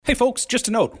Hey folks, just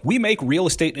a note, we make Real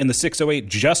Estate in the 608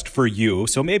 just for you,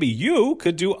 so maybe you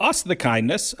could do us the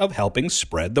kindness of helping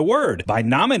spread the word by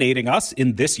nominating us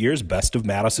in this year's Best of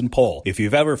Madison poll. If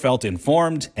you've ever felt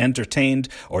informed, entertained,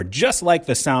 or just like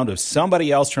the sound of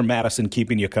somebody else from Madison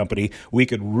keeping you company, we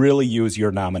could really use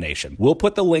your nomination. We'll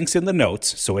put the links in the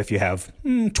notes, so if you have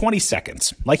 20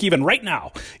 seconds, like even right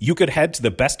now, you could head to the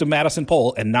Best of Madison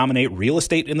poll and nominate Real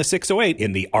Estate in the 608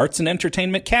 in the Arts and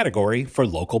Entertainment category for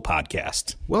local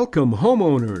podcast. Welcome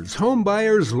homeowners, home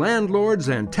buyers, landlords,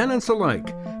 and tenants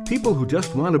alike. People who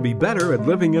just want to be better at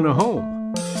living in a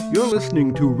home. You're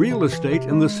listening to Real Estate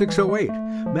in the 608,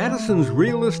 Madison's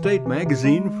real estate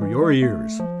magazine for your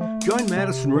ears. Join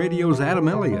Madison Radio's Adam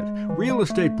Elliott, real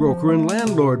estate broker and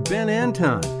landlord Ben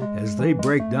Anton, as they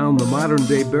break down the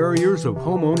modern-day barriers of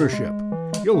home ownership.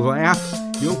 You'll laugh,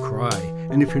 you'll cry,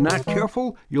 and if you're not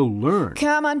careful, you'll learn.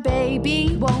 Come on,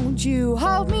 baby, won't you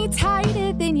hold me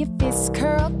tighter than your fists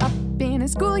curled up in a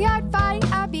schoolyard fight?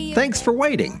 Thanks for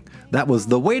waiting. That was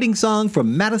the waiting song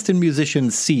from Madison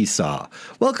musician Seesaw.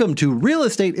 Welcome to Real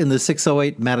Estate in the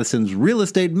 608, Madison's real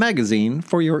estate magazine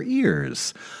for your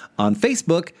ears. On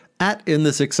Facebook, @In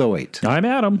the 608. I'm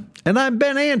Adam. And I'm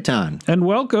Ben Anton. And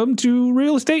welcome to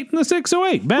Real Estate in the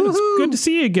 608. Ben, Woo-hoo! It's good to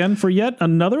see you again for yet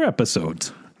another episode.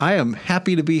 I am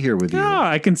happy to be here with you. Yeah,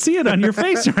 I can see it on your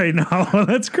face right now.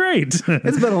 That's great.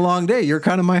 It's been a long day. You're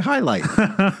kind of my highlight.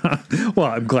 Well,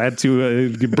 I'm glad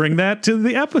to bring that to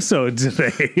the episode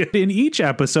today. In each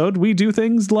episode, we do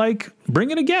things like bring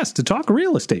in a guest to talk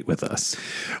real estate with us.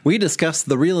 We discuss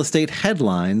the real estate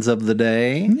headlines of the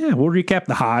day. Yeah, we'll recap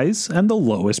the highs and the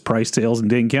lowest price sales in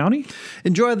Dane County.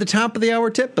 Enjoy the top of the hour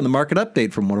tip and the market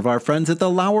update from one of our friends at the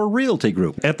Lauer Realty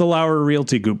Group. At the Lauer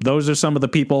Realty Group, those are some of the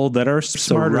people that are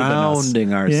smarter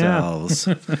surrounding ourselves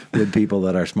with people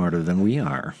that are smarter than we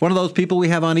are. One of those people we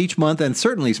have on each month, and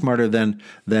certainly smarter than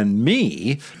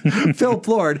me, Phil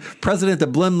Flord, president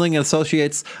of Blimling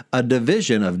Associates, a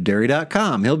division of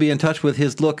Dairy.com. He'll be in touch with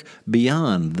his look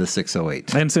beyond the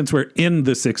 608. And since we're in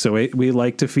the 608, we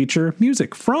like to feature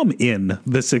music from in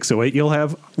the 608. You'll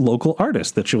have local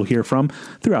artists that you'll hear from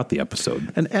throughout the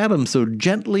episode. And Adam so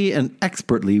gently and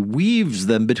expertly weaves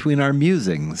them between our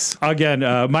musings. Again,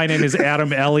 my name is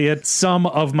Adam Elliott. Some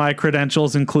of my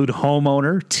credentials include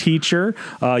homeowner, teacher,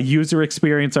 user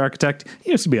experience architect.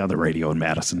 He used to be on the radio in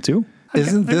Madison, too.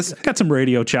 Got some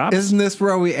radio chops. Isn't this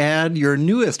where we add your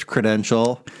newest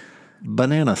credential,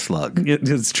 banana slug?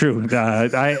 It's true.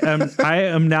 I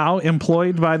am now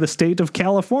employed by the state of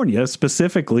California,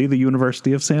 specifically the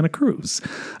University of Santa Cruz.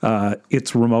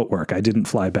 It's remote work. I didn't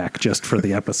fly back just for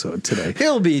the episode today.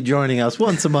 He'll be joining us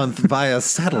once a month via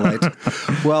satellite.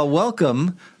 Well,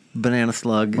 welcome, banana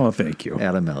slug. Oh, thank you,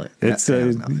 Adam Elliott.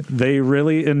 They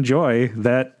really enjoy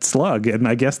that slug, and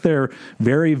I guess they're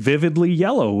very vividly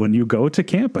yellow when you go to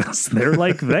campus. They're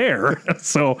like there,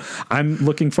 so I'm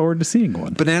looking forward to seeing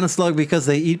one. Banana slug because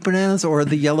they eat bananas, or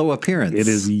the yellow appearance? It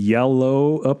is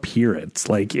yellow appearance.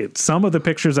 Like some of the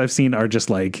pictures I've seen are just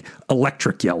like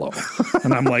electric yellow,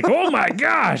 and I'm like, oh my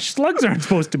gosh, slugs aren't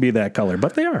supposed to be that color,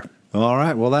 but they are. All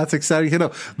right. Well, that's exciting to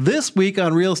know. This week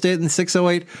on Real Estate in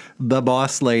 608, the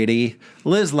boss lady,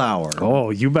 Liz Lauer. Oh,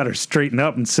 you better straighten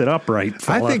up and sit upright,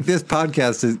 fella. I think this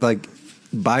podcast is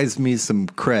buys me some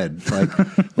cred.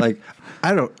 Like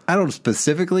I don't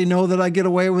specifically know that I get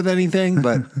away with anything,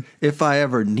 but if I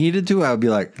ever needed to, I would be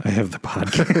like, I have the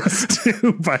podcast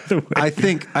too, by the way.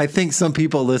 I think some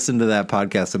people listen to that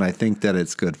podcast, and I think that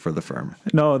it's good for the firm.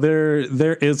 No,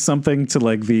 there is something to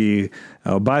like the,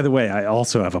 oh, by the way, I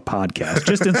also have a podcast.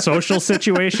 Just in social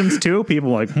situations too, people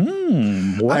are like,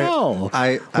 well,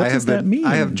 what does that mean?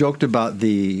 I have joked about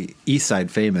the Eastside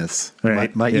Famous,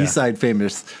 right. my Eastside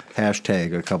Famous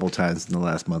hashtag a couple times in the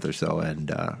last month or so,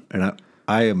 and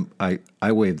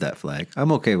I wave that flag.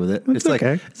 I'm okay with it. It's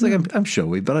okay. like I'm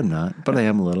showy, but I'm not. But I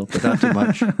am a little, but not too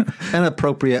much. An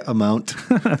appropriate amount.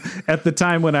 At the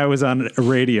time when I was on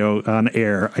radio, on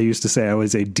air, I used to say I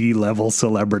was a D-level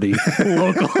celebrity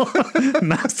local.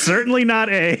 Certainly not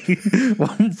A.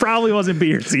 Well, probably wasn't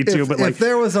B or C too. But if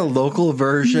there was a local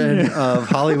version of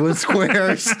Hollywood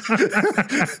Squares,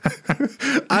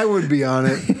 I would be on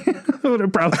it.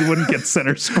 It probably wouldn't get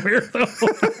center square though.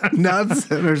 Not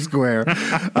center square.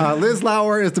 Liz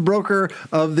Lauer is the broker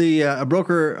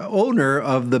owner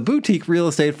of the boutique real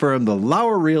estate firm, the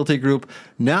Lauer Realty Group,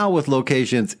 now with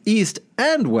locations east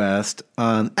and west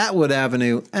on Atwood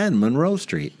Avenue and Monroe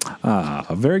Street.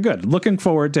 Very good. Looking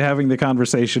forward to having the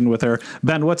conversation with her.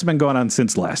 Ben, what's been going on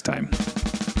since last time?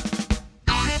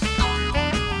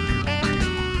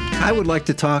 I would like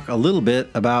to talk a little bit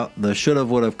about the should've,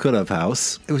 would've, could've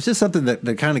house. It was just something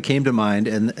that kind of came to mind,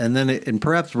 and then it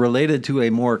perhaps related to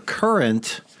a more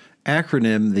current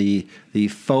acronym, the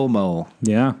FOMO.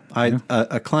 Yeah.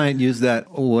 A client used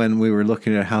that when we were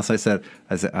looking at a house. I said,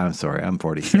 I'm sorry, I'm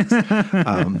 46.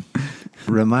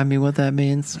 Remind me what that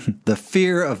means? The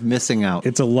fear of missing out.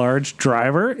 It's a large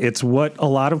driver. It's what a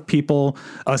lot of people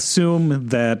assume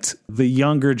that the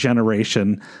younger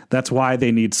generation, that's why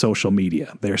they need social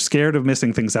media. They're scared of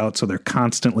missing things out, so they're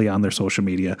constantly on their social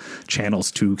media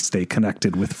channels to stay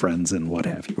connected with friends and what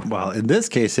have you. Well, in this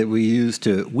case,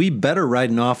 we better write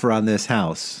an offer on this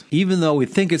house. Even though we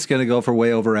think it's going to go for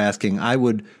way over asking, I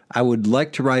would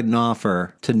like to write an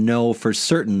offer to know for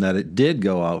certain that it did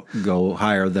go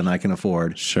higher than I can afford.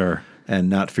 Sure. And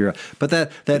not fear. But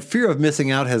that fear of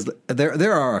missing out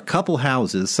there are a couple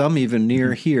houses, some even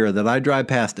near here, that I drive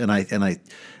past and I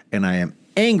am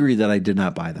angry that I did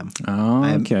not buy them. Oh,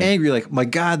 okay. I am angry, like, my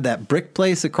God, that brick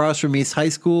place across from East High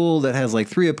School that has like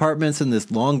 3 apartments and this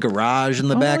long garage in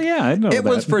the back. Yeah, I know it that.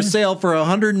 was for sale for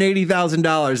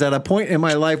 $180,000 at a point in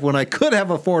my life when I could have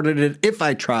afforded it if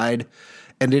I tried,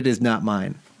 and it is not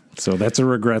mine. So that's a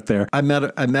regret there. I met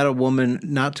a woman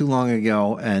not too long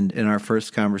ago, and in our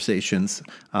first conversations,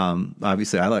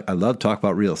 obviously I love to talk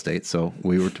about real estate, so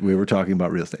we were talking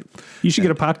about real estate. You should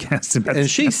get a podcast. And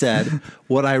she said,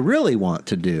 "What I really want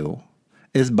to do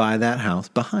is buy that house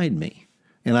behind me."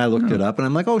 And I looked it up, and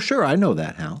I'm like, "Oh, sure, I know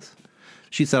that house."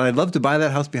 She said, "I'd love to buy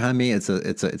that house behind me. It's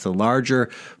a larger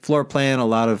floor plan, a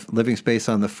lot of living space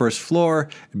on the first floor.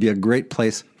 It'd be a great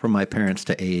place for my parents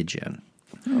to age in."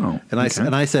 Oh, and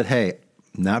I said, "Hey,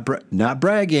 not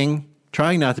bragging,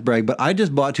 trying not to brag, but I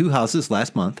just bought 2 houses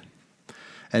last month,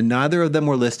 and neither of them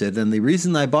were listed. And the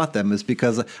reason I bought them is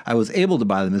because I was able to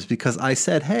buy them is because I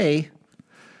said, hey,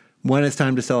 when it's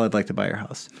time to sell, I'd like to buy your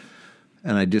house."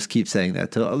 And I just keep saying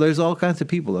that to. There's all kinds of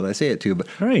people that I say it to, but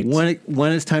right.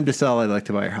 when it's time to sell, I'd like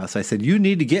to buy your house. I said, you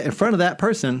need to get in front of that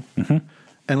person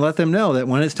and let them know that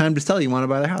when it's time to sell, you want to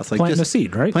buy their house. Like, plant the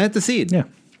seed, right? Plant the seed. Yeah.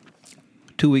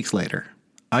 2 weeks later,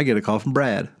 I get a call from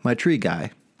Brad, my tree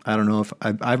guy. I don't know if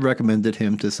I've recommended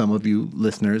him to some of you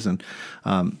listeners, and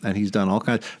he's done all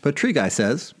kinds. But tree guy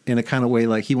says, in a kind of way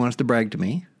like he wants to brag to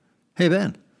me, "Hey,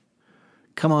 Ben,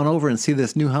 come on over and see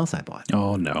this new house I bought."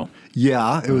 Oh, no.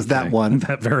 Yeah, it was that one.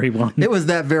 That very one. It was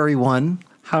that very one.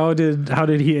 How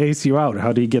did he ace you out?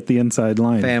 How did he get the inside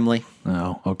line? Family.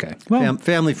 Oh, okay. Well,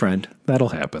 family friend. That'll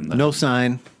happen then. No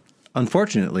sign.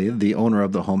 Unfortunately, the owner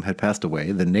of the home had passed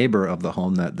away. The neighbor of the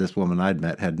home that this woman I'd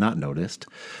met had not noticed.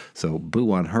 So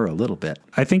boo on her a little bit.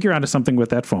 I think you're onto something with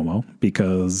that FOMO,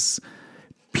 because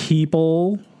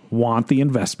people want the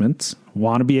investments,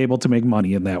 want to be able to make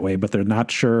money in that way, but they're not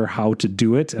sure how to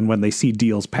do it. And when they see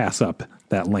deals pass up,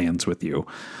 that lands with you.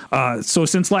 So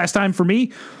since last time for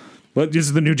me, well, this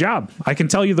is the new job. I can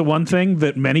tell you the one thing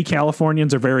that many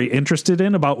Californians are very interested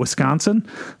in about Wisconsin.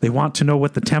 They want to know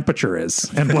what the temperature is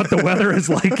and what the weather is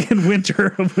like in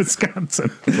winter of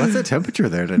Wisconsin. What's the temperature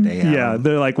there today, Alan? Yeah,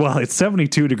 they're like, well, it's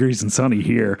 72 degrees and sunny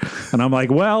here. And I'm like,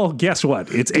 well, guess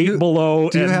what? It's 8 below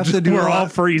and we're all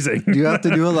freezing. Do you have to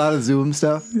do a lot of Zoom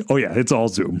stuff? Oh, yeah, it's all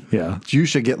Zoom. Yeah. You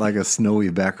should get like a snowy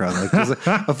background. Like there's a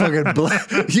fucking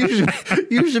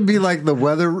you should be like the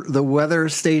weather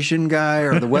station guy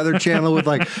or the weather channel with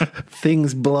like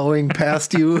things blowing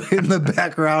past you in the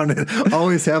background, and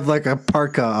always have like a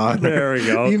parka on. There we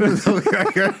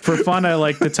go. For fun, I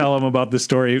like to tell them about the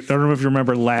story. I don't know if you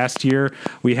remember last year,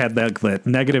 we had that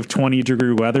negative 20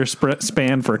 degree weather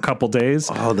span for a couple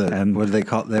days. Oh, and what did they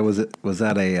call it? Was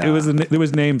that a? It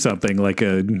was named something like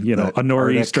a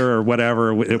nor'easter or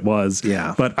whatever it was.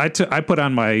 Yeah. But I put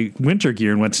on my winter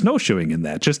gear and went snowshoeing in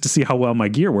that just to see how well my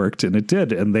gear worked, and it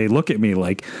did. And they look at me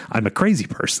like I'm a crazy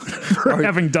person for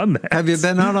having done that. Have you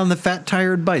been out on the fat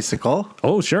tired bicycle?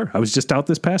 Oh, sure. I was just out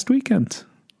this past weekend.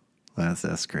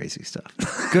 That's crazy stuff.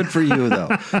 Good for you,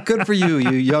 though. Good for you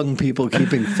young people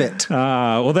keeping fit.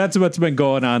 Well, that's what's been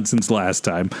going on since last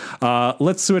time.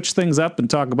 Let's switch things up and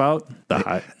talk about the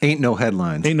high. Ain't no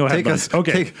headlines. Ain't no headlines.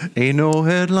 Okay. Ain't no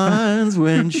headlines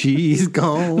when she's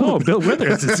gone. Oh, Bill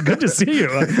Withers, it's good to see you.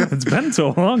 It's been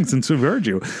so long since we've heard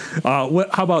you. How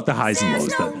about the highs and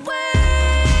lows then?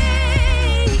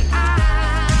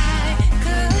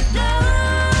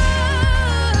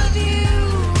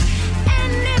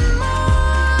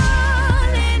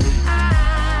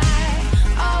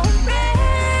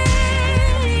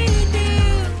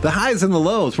 The highs and the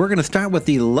lows. We're going to start with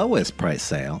the lowest price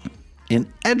sale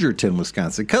in Edgerton,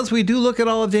 Wisconsin, because we do look at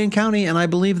all of Dane County, and I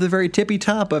believe the very tippy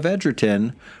top of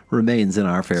Edgerton remains in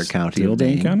our fair county of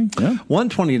Dane. County? Yeah.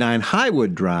 129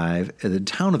 Highwood Drive in the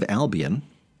town of Albion.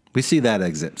 We see that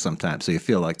exit sometimes, so you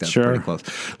feel like that's Sure. pretty close.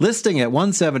 Listing at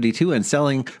 $172 and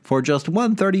selling for just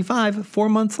 $135 4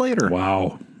 months later.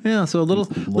 Wow. Yeah, so a little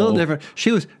different.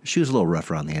 She was a little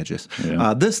rough around the edges.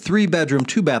 Yeah. This 3-bedroom,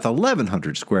 2-bath,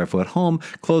 1,100 square foot home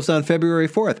closed on February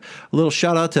 4th. A little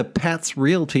shout out to Pat's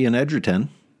Realty in Edgerton.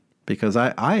 Because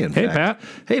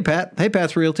Hey, Pat. Hey,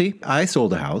 Pat's Realty. I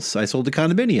sold a house. I sold a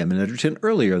condominium in Edgerton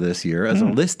earlier this year as a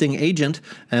listing agent,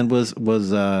 and was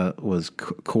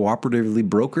cooperatively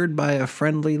brokered by a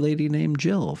friendly lady named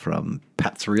Jill from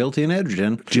Pat's Realty in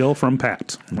Edgerton. Jill from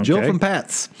Pat. Okay. Jill from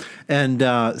Pat's. And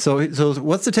so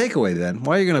what's the takeaway then?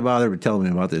 Why are you going to bother telling me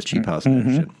about this cheap house in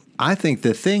Edgerton? I think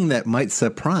the thing that might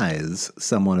surprise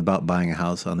someone about buying a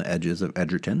house on the edges of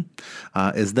Edgerton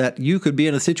is that you could be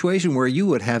in a situation where you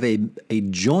would have a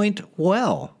joint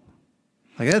well.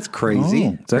 Like, that's crazy.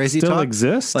 Oh, does that crazy still talk.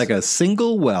 exist? Like a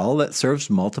single well that serves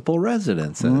multiple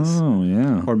residences. Oh,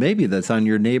 yeah. Or maybe that's on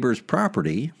your neighbor's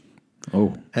property.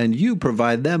 Oh. And you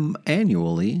provide them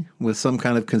annually with some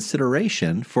kind of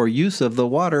consideration for use of the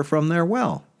water from their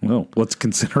well. Well, what's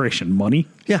consideration? Money?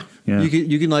 Yeah. Yeah.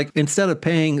 You can like, instead of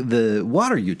paying the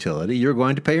water utility, you're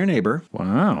going to pay your neighbor.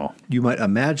 Wow. You might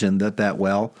imagine that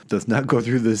well does not go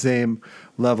through the same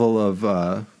level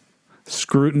of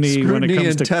Scrutiny when it comes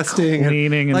and to testing,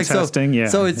 cleaning and like, testing. Yeah.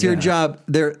 So it's your Yeah. job.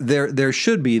 There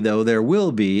should be, though, there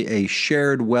will be a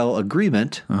shared well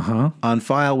agreement on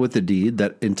file with the deed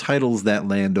that entitles that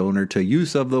landowner to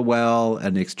use of the well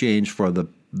in exchange for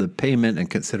the payment and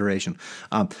consideration.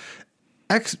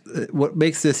 What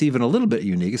makes this even a little bit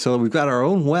unique, so we've got our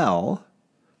own well,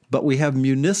 but we have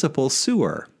municipal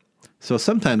sewer. So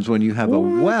sometimes when you have a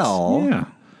well, Yeah.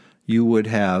 you would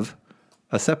have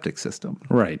a septic system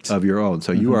Right. of your own.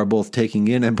 So you are both taking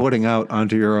in and putting out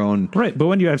onto your own. Right. But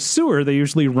when you have sewer, they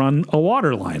usually run a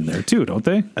water line there too, don't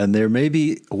they? And there may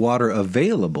be water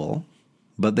available,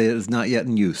 but it is not yet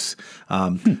in use.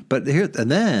 But here, and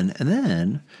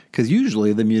then, because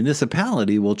usually the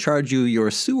municipality will charge you your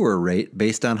sewer rate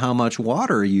based on how much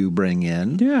water you bring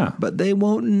in. Yeah. But they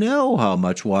won't know how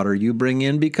much water you bring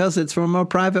in because it's from a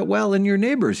private well in your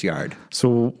neighbor's yard.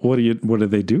 So what do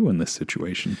they do in this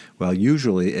situation? Well,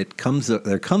 usually there comes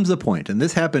a point, and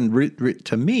this happened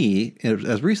to me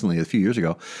as recently as a few years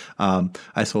ago.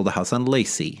 I sold a house on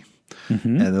Lacey.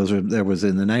 And there was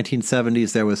in the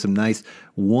 1970s, there was some nice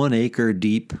 1 acre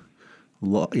deep,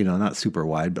 not super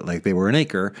wide, but like they were an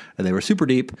acre and they were super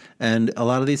deep. And a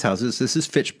lot of these houses, this is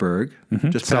Fitchburg,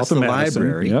 just South past of the Madison.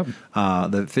 library, Yep.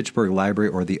 the Fitchburg Library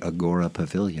or the Agora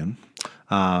Pavilion.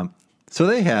 So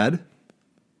they had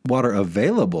water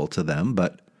available to them,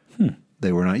 but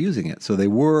they were not using it. So they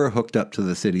were hooked up to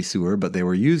the city sewer, but they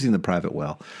were using the private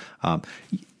well.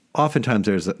 Oftentimes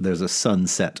there's a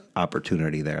sunset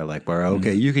opportunity there, like where,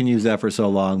 okay, you can use that for so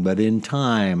long, but in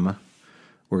time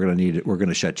we're going to need it. We're going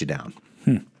to shut you down.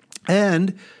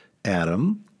 And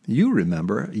Adam, you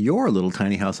remember your little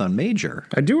tiny house on Major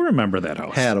I do remember that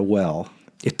house. had a well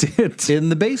It did. in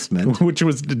the basement, Which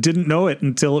didn't know it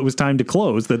until it was time to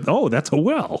close that, oh, that's a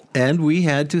well. and we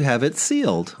had to have it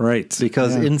sealed. Right.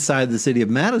 Because Yeah. inside the city of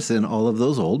Madison, all of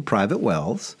those old private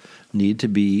wells need to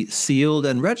be sealed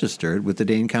and registered with the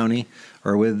Dane County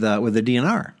or with the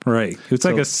DNR. Right. It's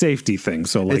like So- a safety thing.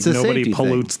 So like It's a nobody safety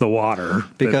pollutes the water.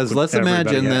 Because that let's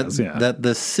everybody imagine has. Yeah. that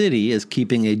the city is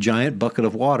keeping a giant bucket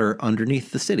of water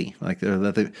underneath the city,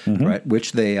 right?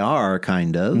 Which they are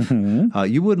kind of.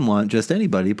 You wouldn't want just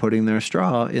anybody putting their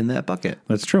straw in that bucket.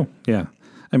 That's true. Yeah.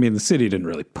 I mean, the city didn't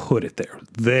really put it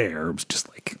there. It was just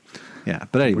like, Yeah,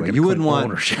 but anyway, gonna you wouldn't claim want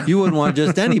ownership. you wouldn't want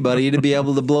just anybody to be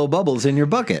able to blow bubbles in your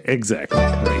bucket. exactly.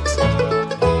 Right.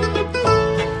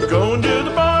 Going to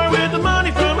the bar with the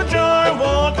money from a jar.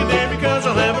 Walking there because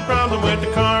I'll have a problem with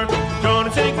the car. Gonna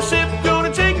take a sip,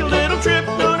 gonna take a little trip.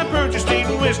 Gonna purchase steam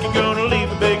and whiskey, gonna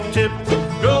leave a big tip.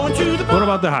 Going to the bar. What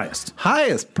about the highest?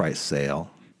 Highest price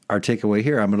sale. Our takeaway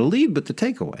here. I'm going to lead with the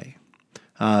takeaway.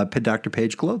 Dr.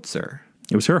 Paige Glotzer.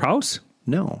 It was her house?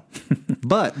 No,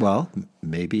 but well,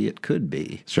 maybe it could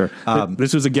be. Sure.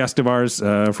 This was a guest of ours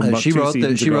from about She two wrote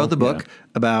seasons ago. wrote the book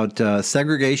about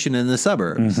segregation in the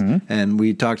suburbs, and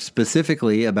we talked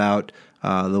specifically about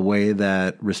the way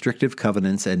that restrictive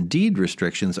covenants and deed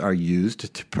restrictions are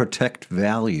used to protect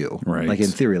value. Right. Like in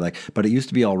theory, but it used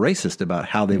to be all racist about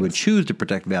how they would choose to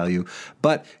protect value.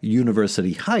 But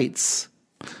University Heights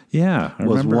Yeah. I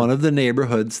was remember. one of the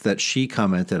neighborhoods that she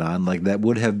commented on, like that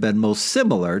would have been most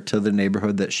similar to the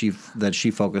neighborhood that she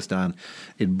focused on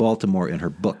in Baltimore in her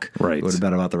book. Right. It would have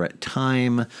been about the right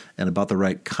time and about the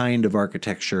right kind of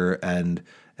architecture and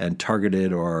and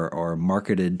targeted or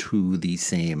marketed to the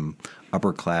same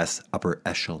upper class, upper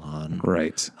echelon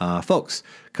folks,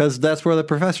 because that's where the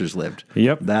professors lived.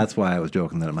 Yep. That's why I was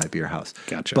joking that it might be your house.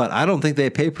 Gotcha. But I don't think they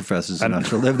pay professors enough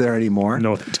to live there anymore.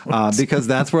 No, they don't. Because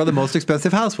that's where the most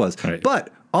expensive house was. Right.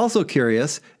 But also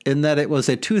curious in that it was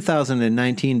a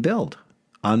 2019 build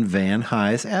on Van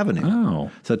Nuys Avenue.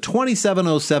 Oh. So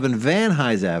 2707 Van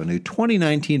Nuys Avenue,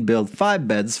 2019 build, 5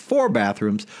 beds, 4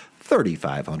 bathrooms,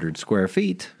 3,500 square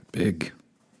feet. Big.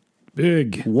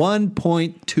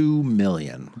 1.2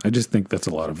 million. I just think that's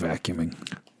a lot of vacuuming.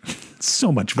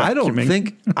 So much vacuuming. I don't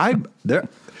think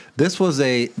this was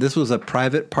a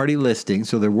private party listing,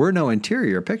 so there were no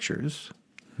interior pictures.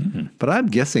 But I'm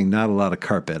guessing not a lot of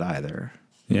carpet either.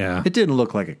 Yeah. It didn't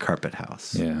look like a carpet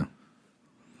house. Yeah.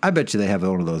 I bet you they have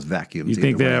one of those vacuums. You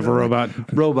think they have a robot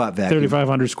vacuum?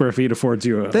 3,500 square feet affords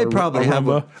you They probably have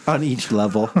on each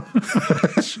level.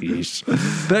 Jeez.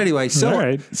 But anyway,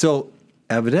 Right. so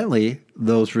evidently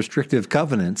those restrictive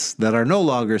covenants that are no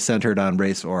longer centered on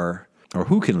race or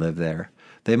who can live there,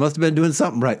 they must have been doing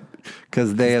something right,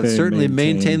 because they have certainly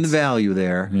maintained the value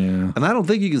there. Yeah. And I don't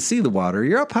think you can see the water.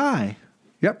 You're up high.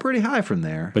 You're up pretty high from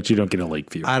there. But you don't get a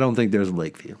lake view. I don't think there's a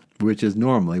lake view, which is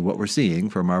normally what we're seeing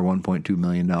from our $1.2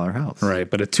 million house. Right,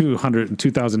 but a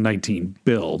 2019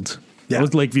 build,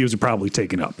 those lake views are probably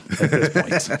taken up at this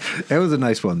point. It was a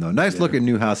nice one, though. Nice looking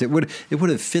new house. It would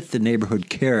have fit the neighborhood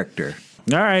character.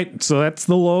 All right, so that's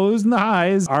the lows and the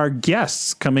highs. Our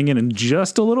guest coming in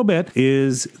just a little bit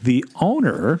is the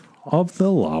owner of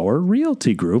the Lauer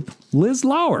Realty Group, Liz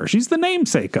Lauer. She's the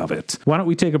namesake of it. Why don't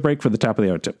we take a break for the top of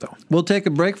the hour tip, though? We'll take a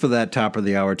break for that top of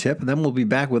the hour tip, and then we'll be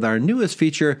back with our newest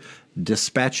feature,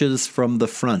 Dispatches from the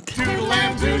Front.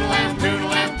 Toodle-lam, toodle-lam,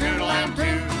 toodle-lam, toodle-lam,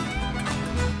 toodle.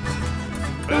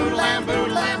 Boodle-lam,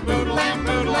 boodle-lam, boodle-lam,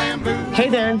 boodle-lam, boo. Hey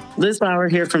there, Liz Lauer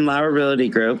here from Lauer Realty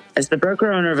Group. As the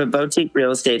broker-owner of a boutique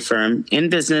real estate firm in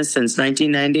business since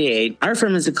 1998, our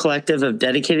firm is a collective of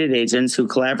dedicated agents who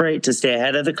collaborate to stay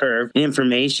ahead of the curve in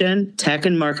information, tech,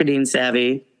 and marketing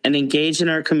savvy, and engage in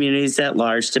our communities at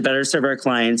large to better serve our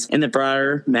clients in the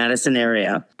broader Madison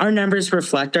area. Our numbers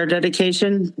reflect our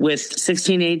dedication. With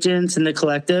 16 agents in the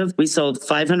collective, we sold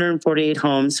 548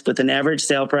 homes with an average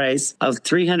sale price of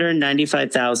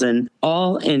 $395,000,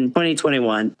 all in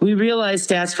 2021. We realize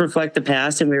stats reflect the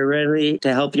past, and we're ready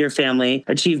to help your family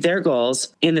achieve their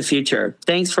goals in the future.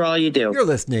 Thanks for all you do. You're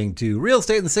listening to Real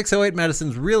Estate in the 608,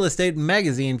 Madison's Real Estate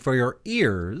magazine for your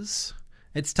ears.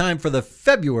 It's time for the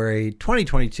February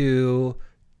 2022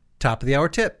 top of the hour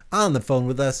tip. On the phone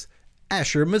with us,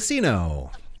 Asher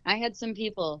Messino. I had some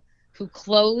people who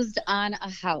closed on a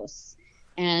house,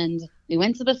 and we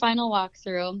went to the final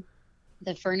walkthrough.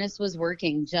 The furnace was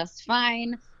working just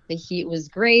fine. The heat was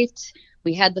great.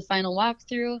 We had the final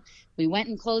walkthrough. We went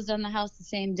and closed on the house the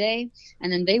same day,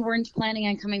 and then they weren't planning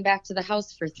on coming back to the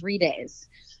house for 3 days.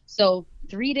 So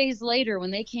 3 days later,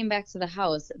 when they came back to the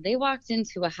house, they walked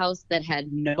into a house that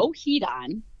had no heat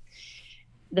on.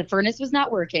 The furnace was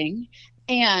not working,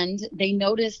 and they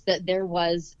noticed that there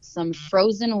was some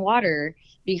frozen water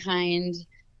behind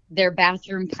their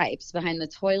bathroom pipes, behind the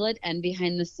toilet and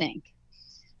behind the sink.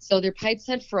 So their pipes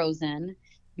had frozen,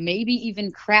 maybe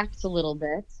even cracked a little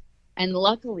bit, and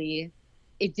luckily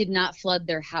it did not flood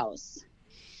their house.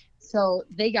 So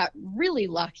they got really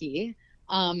lucky.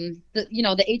 The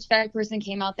HVAC person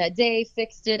came out that day,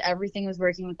 fixed it. Everything was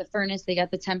working with the furnace. They got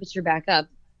the temperature back up.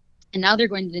 And now they're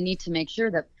going to need to make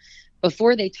sure that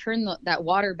before they turn that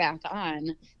water back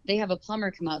on, they have a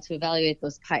plumber come out to evaluate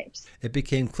those pipes. It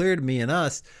became clear to me and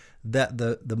us that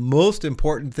the most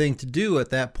important thing to do at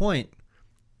that point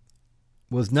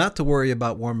was not to worry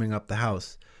about warming up the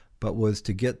house, but was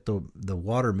to get the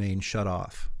water main shut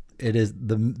off. It is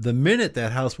the minute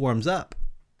that house warms up,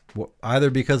 either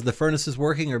because the furnace is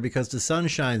working or because the sun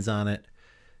shines on it,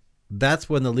 that's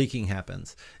when the leaking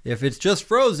happens. If it's just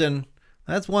frozen,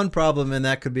 that's one problem, and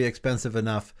that could be expensive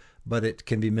enough, but it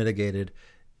can be mitigated.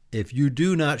 If you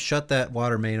do not shut that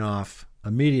water main off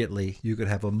immediately, you could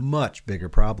have a much bigger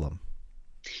problem.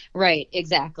 Right,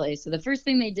 exactly. So the first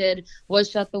thing they did was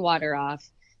shut the water off.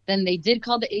 Then they did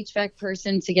call the HVAC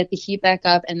person to get the heat back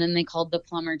up, and then they called the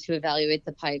plumber to evaluate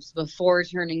the pipes before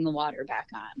turning the water back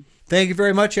on. Thank you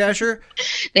very much, Asher.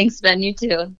 Thanks, Ben. You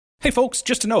too. Hey folks,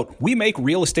 just a note, we make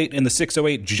Real Estate in the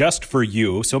 608 just for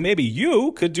you, so maybe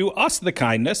you could do us the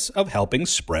kindness of helping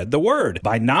spread the word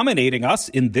by nominating us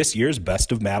in this year's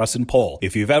Best of Madison poll.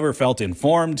 If you've ever felt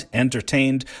informed,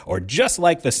 entertained, or just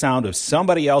like the sound of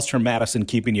somebody else from Madison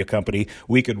keeping you company,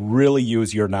 we could really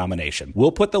use your nomination.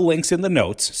 We'll put the links in the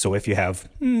notes, so if you have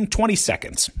 20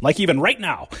 seconds, like even right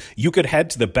now, you could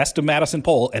head to the Best of Madison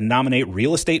poll and nominate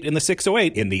Real Estate in the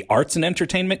 608 in the Arts and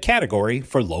Entertainment category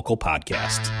for local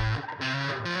podcasts.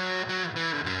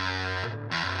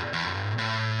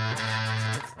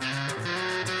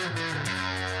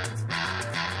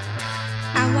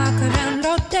 I walk around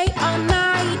all day, all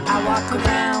night. I walk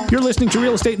around. You're listening to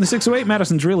Real Estate in the 608,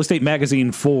 Madison's real estate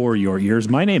magazine for your ears.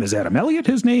 My name is Adam Elliott.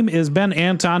 His name is Ben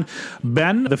Anton.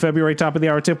 Ben, the February top of the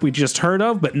hour tip we just heard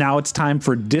of, but now it's time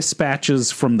for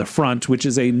Dispatches from the Front, which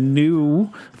is a new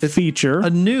feature. A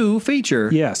new feature.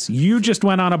 Yes. You just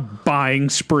went on a buying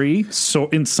spree, so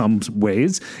in some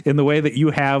ways, in the way that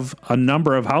you have a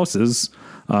number of houses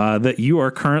that you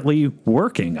are currently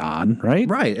working on, right?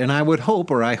 Right. And I would hope,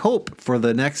 or I hope for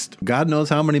the next, God knows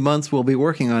how many months we'll be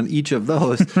working on each of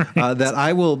those, right. That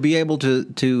I will be able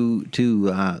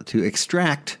to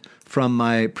extract from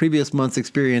my previous month's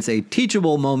experience a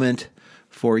teachable moment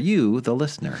for you, the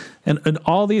listener. And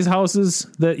all these houses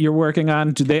that you're working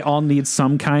on, do they all need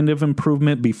some kind of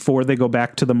improvement before they go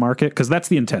back to the market? Because that's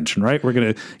the intention, right? We're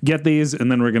going to get these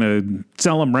and then we're going to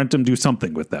sell them, rent them, do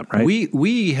something with them, right?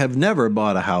 We have never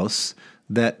bought a house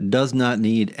that does not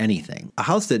need anything. A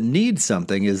house that needs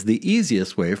something is the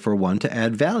easiest way for one to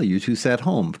add value to said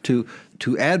home.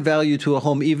 To add value to a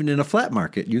home, even in a flat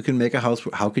market, you can make a house.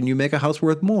 How can you make a house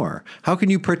worth more? How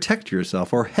can you protect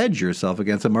yourself or hedge yourself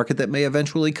against a market that may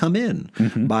eventually come in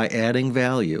by adding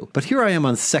value? But here I am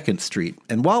on 2nd Street,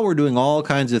 and while we're doing all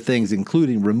kinds of things,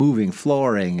 including removing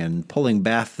flooring and pulling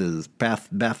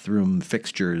bathroom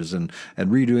fixtures and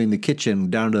redoing the kitchen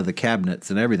down to the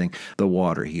cabinets and everything, the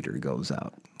water heater goes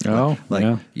out. Oh,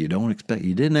 yeah. You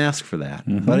didn't ask for that.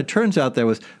 But it turns out there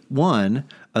was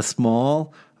a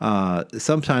small.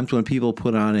 Sometimes when people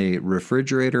put on a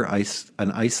refrigerator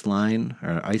an ice line or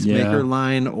an ice maker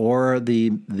line or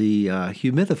the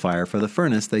humidifier for the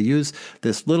furnace, they use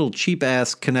this little cheap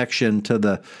ass connection to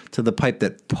the pipe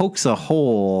that pokes a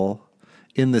hole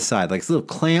in the side, like this little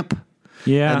clamp.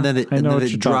 Yeah, and then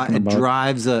it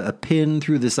drives a pin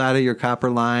through the side of your copper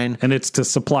line. And it's to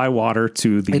supply water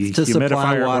to the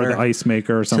humidifier or the ice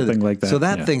maker or something like that. So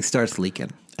that thing starts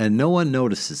leaking, and no one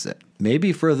notices it.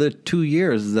 Maybe for the 2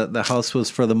 years that the house was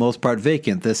for the most part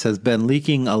vacant, this has been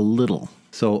leaking a little.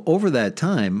 So over that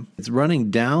time, it's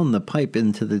running down the pipe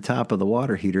into the top of the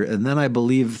water heater, and then I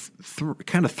believe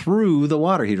kind of through the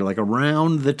water heater, like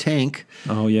around the tank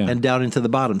and down into the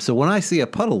bottom. So when I see a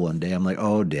puddle one day, I'm like,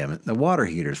 oh, damn it, the water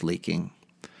heater's leaking.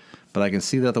 But I can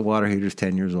see that the water heater's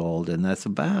 10 years old, and that's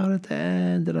about at the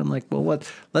end. And I'm like, well, what?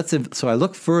 So I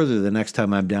look further the next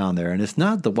time I'm down there, and it's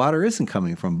not, the water isn't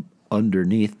coming from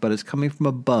underneath, but it's coming from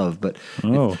above. But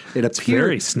it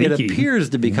appears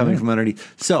to be coming from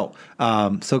underneath. So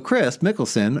Chris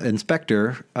Mickelson,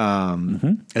 inspector,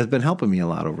 has been helping me a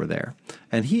lot over there,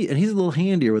 and he's a little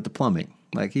handier with the plumbing.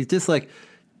 Like he's just like,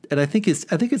 and I think it's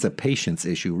a patience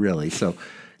issue really. So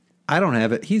I don't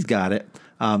have it; he's got it.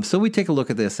 So we take a look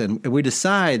at this, and we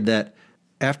decide that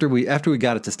after we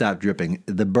got it to stop dripping,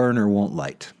 the burner won't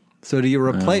light. So do you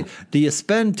replace? Do you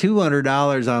spend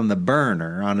 $200 on the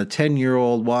burner on a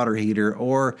 10-year-old water heater,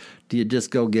 or do you just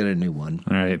go get a new one?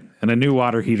 All right, and a new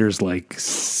water heater's like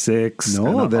 $6.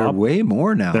 No, they're way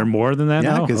more now. They're more than that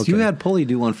now? Yeah, because you had Pulley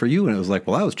do one for you, and it was like,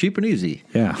 well, that was cheap and easy.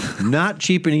 Yeah. Not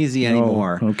cheap and easy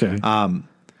anymore. Oh, okay. And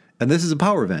this is a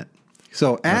power vent.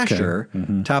 So Asher,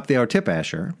 top of the hour tip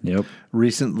Asher,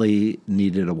 recently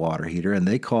needed a water heater, and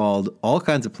they called all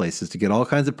kinds of places to get all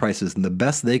kinds of prices, and the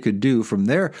best they could do from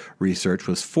their research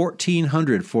was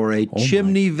 $1,400 for a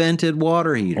chimney vented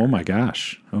water heater. Oh my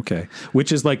gosh! Okay,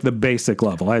 which is like the basic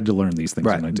level. I had to learn these things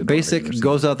when I did basic.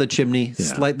 Goes out the chimney,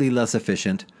 slightly less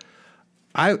efficient.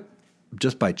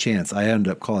 Just by chance, I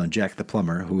ended up calling Jack the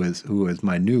plumber, who is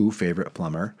my new favorite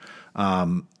plumber.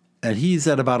 And he's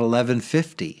at about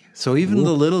 $1,150. So even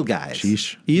the little guys, the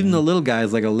little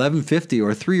guys, like $1,150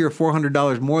 or $300 or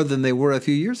 $400 more than they were a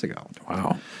few years ago.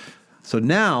 Wow! So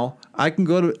now I can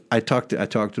go to. I talked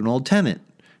to an old tenant.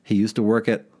 He used to work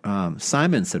at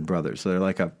Simonson Brothers. So they're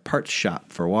like a parts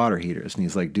shop for water heaters. And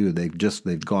he's like, dude,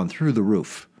 they've gone through the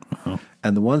roof.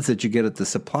 And the ones that you get at the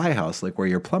supply house, like where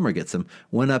your plumber gets them,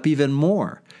 went up even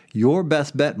more. Your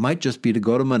best bet might just be to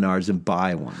go to Menards and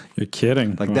buy one. You're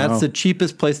kidding. Like that's the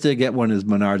cheapest place to get one is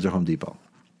Menards or Home Depot.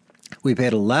 We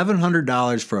paid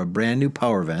 $1,100 for a brand new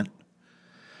power vent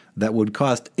that would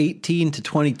cost 18 to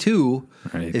 22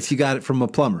 if you got it from a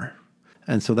plumber.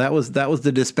 And so that was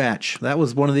the dispatch. That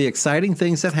was one of the exciting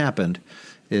things that happened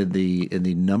in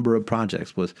the number of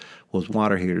projects was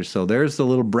water heaters. So there's the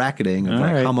little bracketing of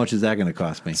how much is that going to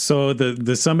cost me? So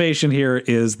the summation here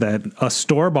is that a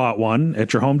store-bought one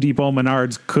at your Home Depot,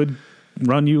 Menards could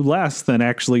run you less than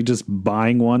actually just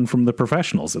buying one from the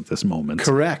professionals at this moment.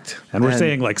 Correct. And we're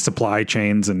saying like supply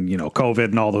chains and, COVID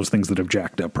and all those things that have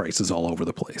jacked up prices all over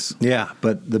the place. Yeah,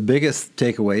 but the biggest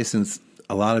takeaway, since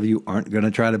a lot of you aren't going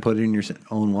to try to put in your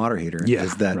own water heater,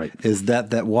 is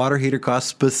that water heater costs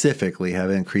specifically have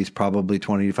increased probably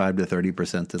 25 to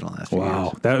 30% in the last few years.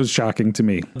 Wow, that was shocking to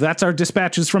me. That's our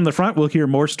dispatches from the front. We'll hear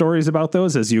more stories about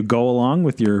those as you go along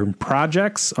with your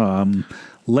projects.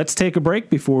 Let's take a break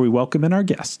before we welcome in our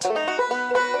guest.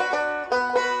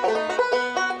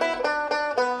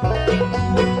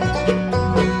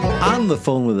 On the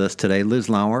phone with us today, Liz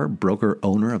Lauer, broker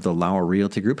owner of the Lauer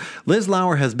Realty Group. Liz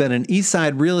Lauer has been an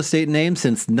Eastside real estate name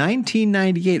since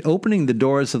 1998, opening the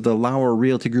doors of the Lauer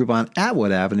Realty Group on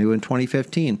Atwood Avenue in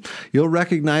 2015. You'll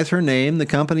recognize her name, the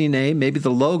company name, maybe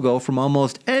the logo from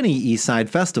almost any Eastside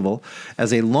festival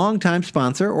as a longtime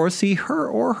sponsor, or see her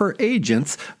or her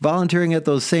agents volunteering at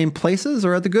those same places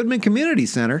or at the Goodman Community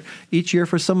Center each year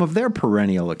for some of their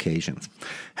perennial occasions.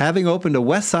 Having opened a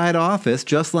West Side office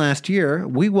just last year,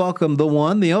 we welcome the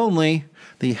one, the only,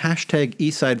 the hashtag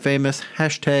Eastside famous,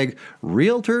 hashtag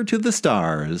Realtor to the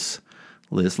Stars,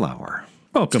 Liz Lauer.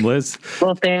 Welcome, Liz.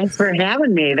 Well, thanks for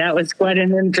having me. That was quite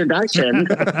an introduction.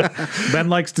 Ben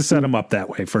likes to set him up that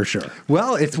way, for sure.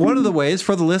 Well, it's one of the ways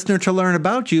for the listener to learn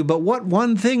about you, but what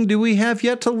one thing do we have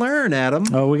yet to learn, Adam?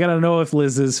 Oh, we got to know if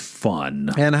Liz is fun.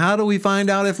 And how do we find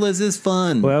out if Liz is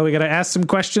fun? Well, we got to ask some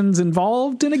questions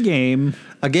involved in a game.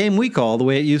 A game we call The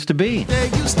Way It Used to Be. There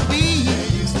used to be, there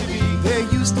used to be,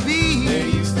 there used to be, there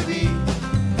used to be.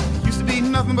 Used to be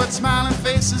nothing but smiling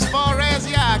faces far as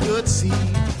the eye could see.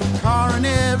 Car in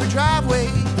every driveway,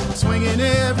 swinging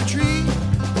every tree.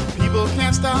 People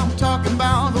can't stop talking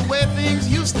about the way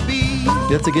things used to be.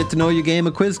 It's a get-to-know-you game,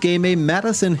 a quiz game, a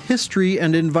Madison history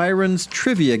and environs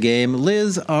trivia game.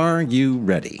 Liz, are you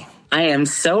ready? I am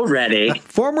so ready.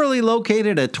 Formerly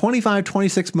located at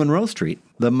 2526 Monroe Street,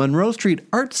 the Monroe Street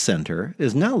Arts Center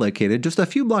is now located just a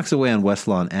few blocks away on West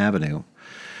Lawn Avenue.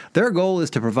 Their goal is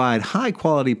to provide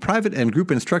high-quality private and group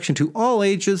instruction to all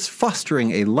ages,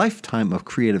 fostering a lifetime of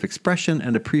creative expression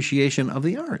and appreciation of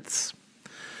the arts.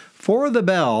 For the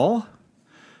bell,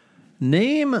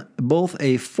 name both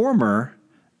a former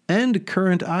and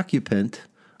current occupant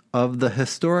of the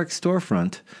historic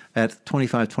storefront at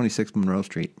 2526 Monroe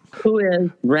Street. Who is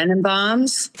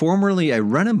Renenbaum's? Formerly a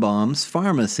Renenbaum's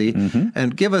pharmacy. Mm-hmm.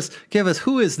 And give us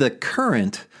who is the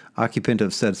current occupant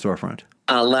of said storefront?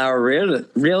 Lauer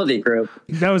Realty Group.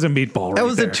 That was a meatball. That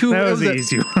was there. That was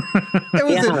easy. It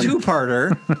was a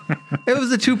two-parter. It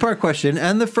was a two-part question,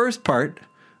 and the first part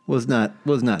was not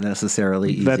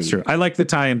necessarily easy. That's true. I like the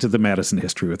tie into the Madison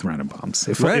history with Renenbaum's.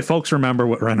 If folks remember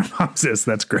what Renenbaum's is,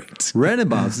 that's great.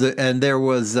 Renenbaum's, and there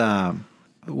was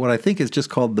what I think is just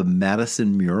called the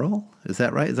Madison mural. Is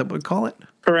that right? Is that what we call it?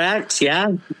 Correct.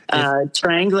 Yeah.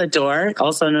 Triangular door,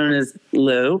 also known as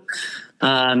Lou.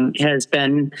 Has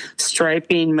been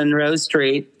striping Monroe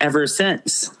Street ever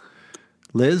since.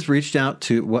 Liz reached out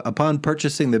to, upon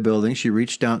purchasing the building, she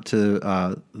reached out to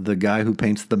the guy who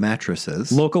paints the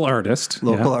mattresses. Local artist.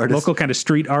 Local kind of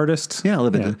street artist. Yeah, a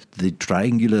little bit. The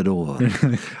Triangular Door.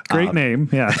 Great name,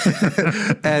 yeah.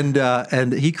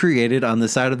 and he created on the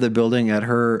side of the building at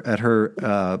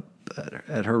her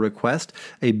request,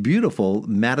 a beautiful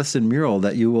Madison mural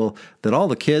that all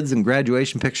the kids and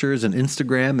graduation pictures and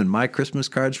Instagram and my Christmas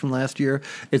cards from last year.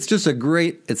 It's just a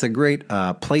great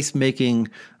placemaking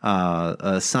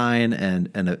sign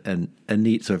and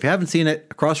neat. So if you haven't seen it,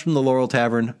 across from the Laurel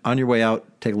Tavern, on your way out,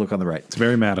 take a look on the right. It's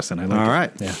very Madison. I like it. All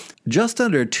right. Yeah. Just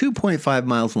under 2.5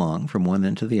 miles long from one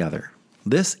end to the other,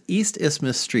 this East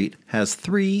Isthmus Street has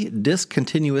 3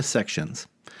 discontinuous sections.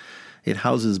 It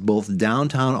houses both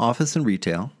downtown office and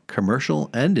retail, commercial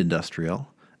and industrial,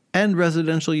 and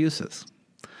residential uses.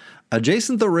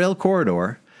 Adjacent the rail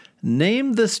corridor,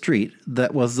 name the street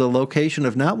that was the location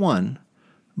of not one,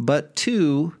 but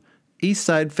 2 East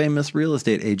Side famous real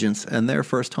estate agents and their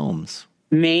first homes.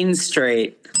 Main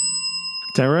Street.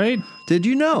 Is that right? Did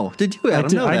you know? Did you,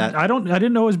 Adam, know that? I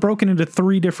didn't know it was broken into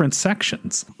 3 different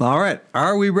sections. All right.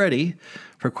 Are we ready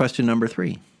for question number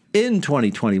 3? In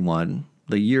 2021,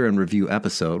 the Year in Review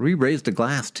episode, we raised a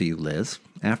glass to you, Liz,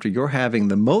 after you're having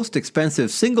the most expensive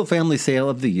single-family sale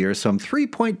of the year, some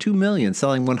 $3.2 million,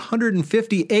 selling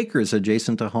 150 acres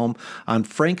adjacent to home on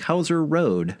Frank Hauser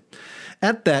Road.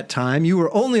 At that time, you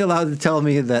were only allowed to tell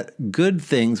me that good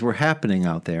things were happening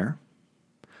out there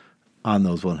on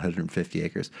those 150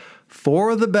 acres.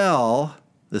 For the bell,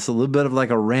 this is a little bit of like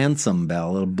a ransom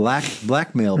bell, a little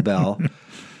blackmail bell.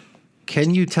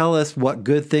 Can you tell us what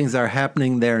good things are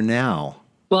happening there now?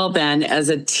 Well, Ben, as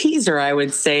a teaser, I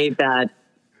would say that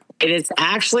it has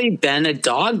actually been a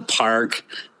dog park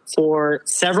for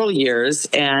several years.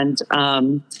 And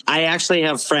I actually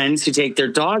have friends who take their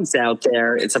dogs out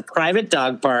there. It's a private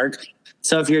dog park.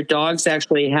 So if your dogs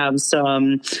actually have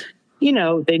some,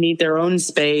 they need their own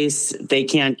space, they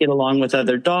can't get along with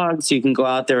other dogs, you can go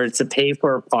out there. It's a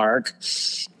pay-for park.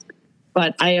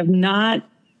 But I have not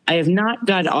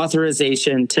got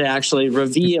authorization to actually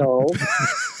reveal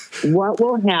what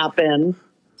will happen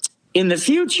in the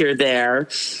future there.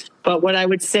 But what I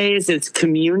would say is it's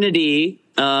community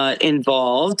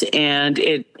involved, and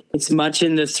it's much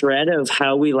in the thread of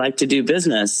how we like to do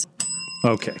business.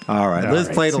 Okay. All right. Liz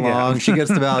played along. Yeah. She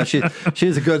gets the ballot.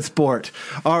 She's a good sport.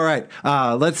 All right.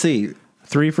 Let's see.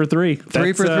 3 for 3.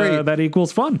 3 for 3. That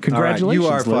equals fun. Congratulations, right, you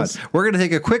are Liz. fun. We're going to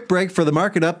take a quick break for the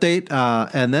market update,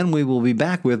 and then we will be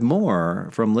back with more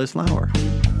from Liz Lauer.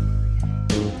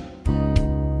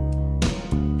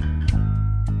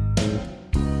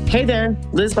 Hey there,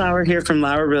 Liz Lauer here from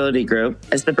Lauer Realty Group.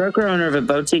 As the broker-owner of a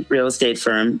boutique real estate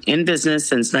firm in business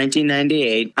since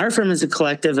 1998, our firm is a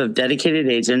collective of dedicated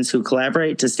agents who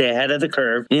collaborate to stay ahead of the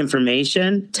curve in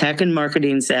information, tech, and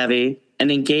marketing savvy,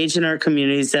 and engage in our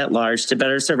communities at large to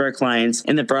better serve our clients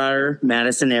in the broader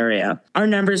Madison area. Our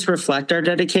numbers reflect our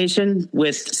dedication.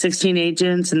 With 16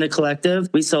 agents in the collective,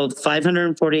 we sold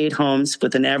 548 homes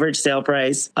with an average sale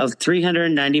price of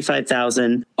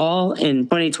 $395,000, all in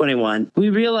 2021. We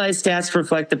realize stats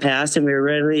reflect the past, and we're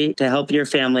ready to help your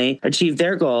family achieve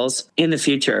their goals in the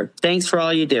future. Thanks for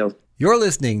all you do. You're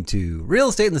listening to Real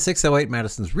Estate in the 608,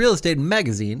 Madison's Real Estate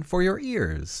Magazine for your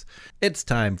ears. It's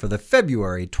time for the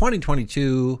February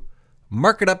 2022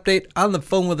 market update. On the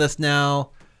phone with us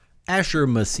now, Asher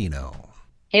Massino.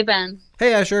 Hey, Ben.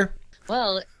 Hey, Asher.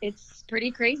 Well, it's pretty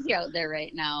crazy out there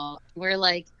right now. We're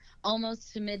like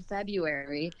almost to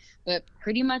mid-February, but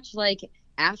pretty much like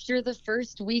after the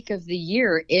first week of the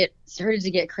year, it started to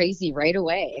get crazy right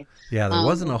away. Yeah, there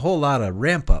wasn't a whole lot of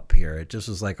ramp up here. It just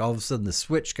was like all of a sudden the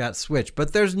switch got switched,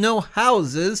 but there's no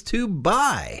houses to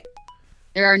buy.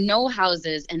 There are no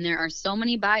houses, and there are so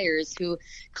many buyers who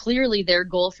clearly their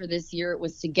goal for this year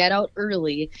was to get out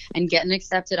early and get an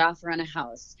accepted offer on a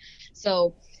house.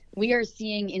 So we are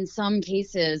seeing in some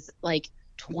cases like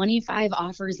 25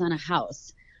 offers on a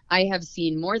house. I have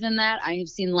seen more than that. I have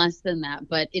seen less than that,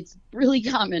 but it's really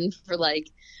common for like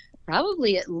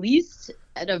probably at least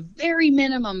at a very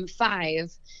minimum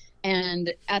 5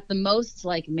 and at the most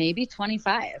like maybe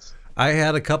 25. I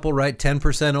had a couple write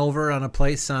 10% over on a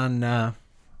place on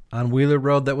Wheeler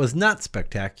Road that was not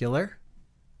spectacular.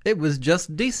 It was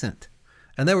just decent.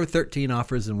 And there were 13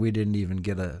 offers and we didn't even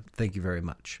get a thank you very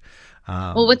much.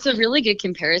 Well, what's a really good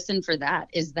comparison for that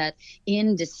is that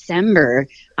in December,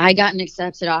 I got an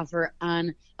accepted offer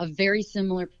on a very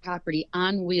similar property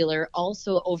on Wheeler,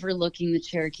 also overlooking the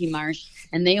Cherokee Marsh,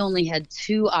 and they only had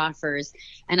 2 offers.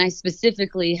 And I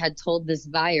specifically had told this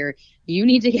buyer, you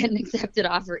need to get an accepted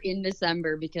offer in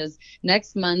December because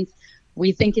next month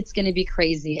we think it's going to be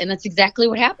crazy. And that's exactly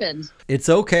what happened. It's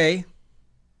okay.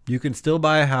 You can still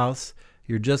buy a house.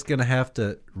 You're just going to have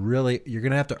to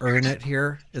earn it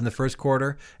here in the first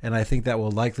quarter. And I think that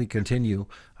will likely continue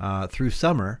through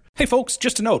summer. Hey folks,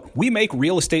 just a note, we make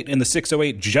Real Estate in the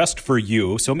 608 just for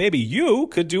you, so maybe you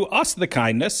could do us the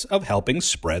kindness of helping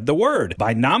spread the word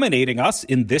by nominating us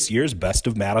in this year's Best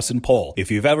of Madison poll. If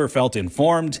you've ever felt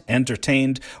informed,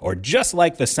 entertained, or just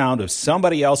like the sound of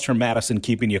somebody else from Madison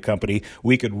keeping you company,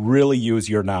 we could really use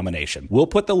your nomination. We'll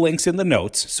put the links in the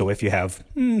notes, so if you have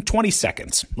 20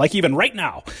 seconds, like even right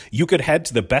now, you could head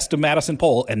to the Best of Madison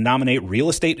poll and nominate Real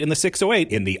Estate in the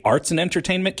 608 in the Arts and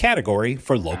Entertainment category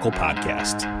for local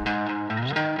podcast.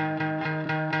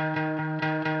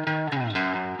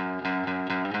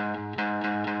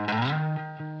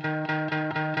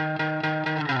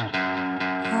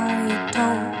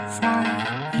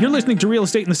 You're listening to Real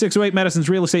Estate in the 608, Madison's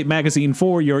Real Estate Magazine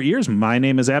for your ears. My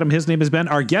name is Adam. His name is Ben.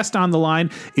 Our guest on the line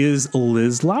is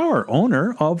Liz Lauer,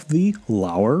 owner of the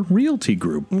Lauer Realty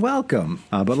Group. Welcome.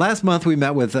 But last month we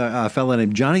met with a fellow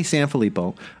named Johnny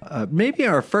Sanfilippo, maybe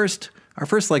our first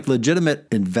like legitimate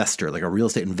investor, like a real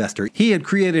estate investor. He had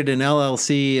created an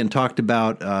LLC and talked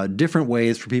about different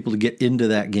ways for people to get into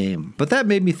that game. But that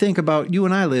made me think about you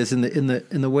and I, Liz, in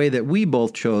the way that we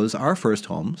both chose our first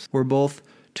homes. We're both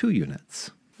 2 units.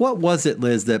 What was it,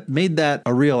 Liz, that made that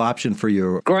a real option for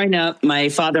you? Growing up, my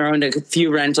father owned a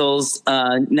few rentals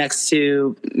next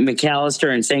to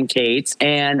McAllister and St. Kate's.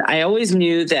 And I always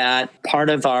knew that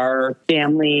part of our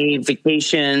family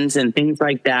vacations and things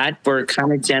like that were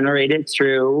kind of generated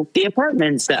through the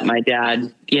apartments that my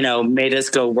dad, made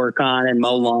us go work on and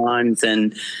mow lawns.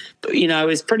 And, I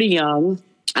was pretty young.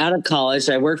 Out of college,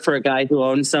 I worked for a guy who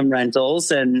owned some rentals,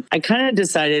 and I kind of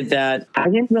decided that I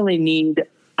didn't really need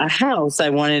a house. I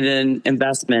wanted an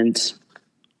investment.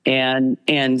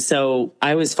 And so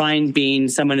I was fine being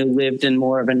someone who lived in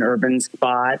more of an urban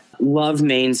spot, loved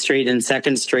Main Street and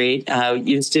 2nd Street.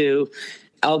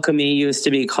 Alchemy used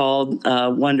to be called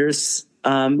Wonders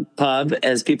Pub,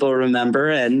 as people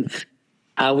remember. And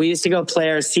we used to go play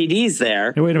our CDs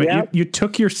there. Hey, wait a minute. Yep. You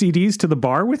took your CDs to the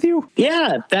bar with you?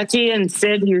 Yeah. Becky and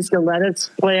Sid used to let us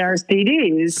play our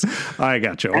CDs. I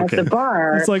got you. At the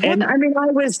bar. It's like, and I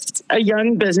was a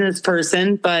young business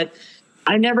person, but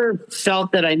I never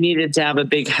felt that I needed to have a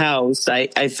big house. I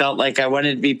felt like I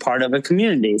wanted to be part of a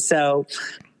community. So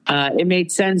it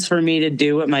made sense for me to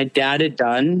do what my dad had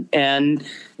done and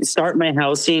start my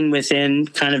housing within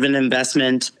kind of an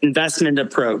investment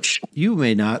approach. You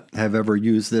may not have ever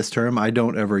used this term. I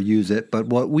don't ever use it. But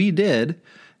what we did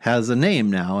has a name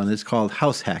now, and it's called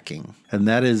house hacking. And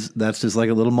that's just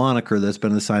like a little moniker that's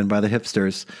been assigned by the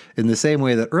hipsters in the same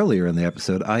way that earlier in the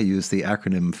episode, I used the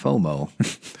acronym FOMO.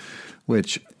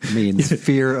 Which means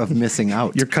fear of missing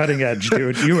out. You're cutting edge,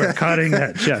 dude. You are cutting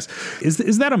edge. Yes.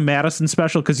 Is that a Madison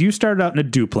special? Because you started out in a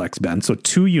duplex, Ben. So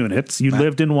 2 units. You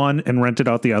lived in one and rented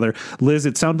out the other. Liz,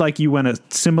 it sounded like you went a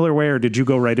similar way, or did you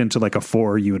go right into like a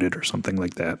 4-unit or something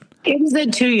like that? It was a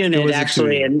 2-unit,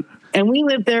 actually. And we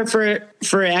lived there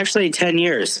for actually 10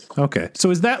 years. Okay. So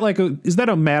is that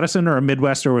a Madison or a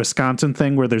Midwest or Wisconsin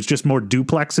thing where there's just more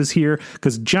duplexes here?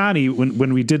 Because Johnny,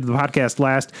 when we did the podcast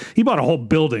last, he bought a whole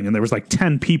building and there was like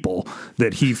 10 people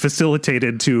that he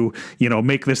facilitated to,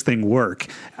 make this thing work.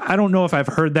 I don't know if I've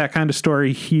heard that kind of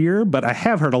story here, but I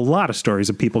have heard a lot of stories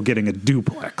of people getting a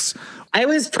duplex. I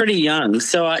was pretty young,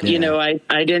 so I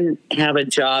didn't have a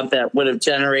job that would have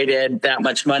generated that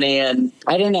much money, and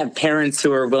I didn't have parents who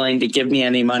were willing to give me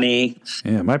any money.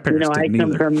 Yeah, my parents didn't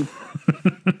either. I come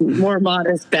from more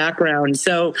modest background,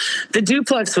 so the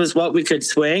duplex was what we could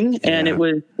swing, and it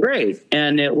was great,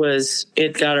 and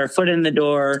it got our foot in the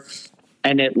door,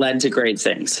 and it led to great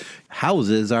things.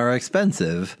 Houses are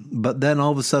expensive, but then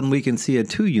all of a sudden we can see a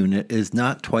 2-unit is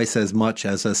not twice as much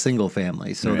as a single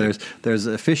family. So there's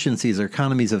efficiencies or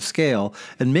economies of scale,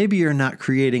 and maybe you're not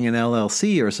creating an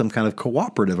LLC or some kind of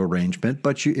cooperative arrangement,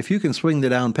 but if you can swing the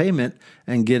down payment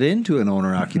and get into an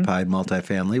owner-occupied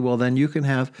multifamily, well, then you can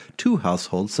have 2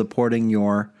 households supporting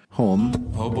your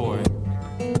home. Oh boy,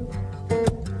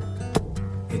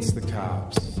 it's the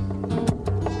cops.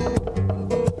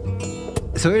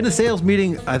 So in a sales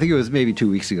meeting, I think it was maybe 2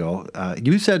 weeks ago,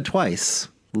 you said twice,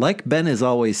 like Ben is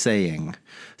always saying.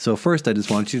 So first, I just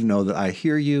want you to know that I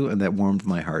hear you, and that warmed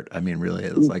my heart. I mean, really,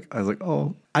 I was like,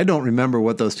 oh, I don't remember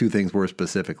what those 2 things were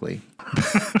specifically.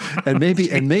 and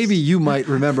maybe you might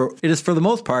remember. It is, for the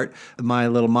most part, my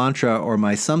little mantra, or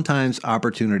my sometimes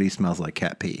opportunity smells like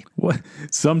cat pee. What?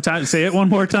 Sometimes, say it one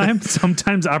more time.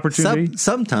 Sometimes opportunity.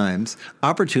 Sometimes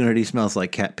opportunity smells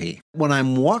like cat pee. When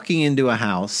I'm walking into a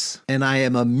house and I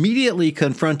am immediately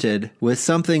confronted with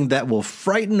something that will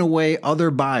frighten away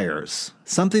other buyers,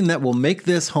 something that will make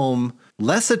this home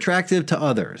less attractive to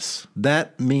others,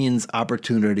 that means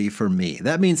opportunity for me.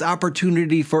 That means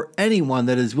opportunity for anyone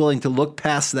that is willing to look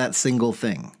past that single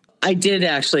thing. I did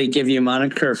actually give you a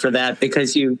moniker for that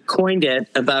because you coined it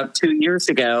about 2 years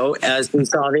ago as we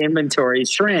saw the inventory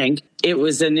shrink. It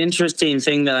was an interesting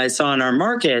thing that I saw in our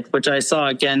market, which I saw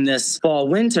again this fall,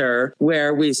 winter,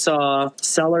 where we saw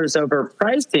sellers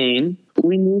overpricing.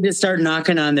 We need to start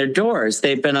knocking on their doors.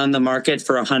 They've been on the market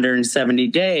for 170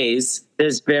 days.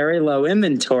 There's very low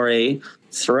inventory.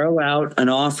 Throw out an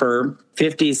offer,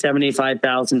 $50,000,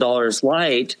 $75,000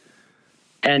 light.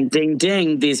 And ding,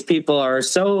 ding, these people are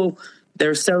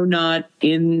they're so not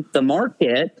in the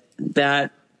market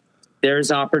that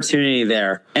there's opportunity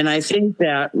there. And I think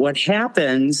that what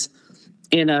happens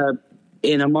in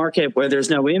a market where there's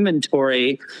no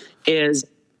inventory is,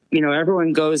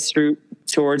 everyone goes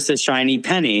towards the shiny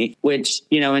penny, which,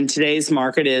 in today's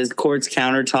market is quartz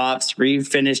countertops,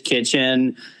 refinished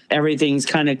kitchen, everything's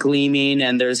kind of gleaming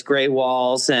and there's gray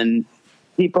walls and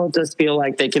people just feel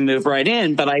like they can move right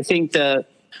in. But I think the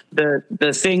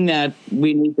thing that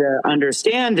we need to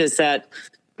understand is that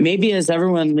maybe as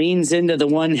everyone leans into the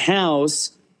one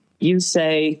house, you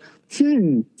say,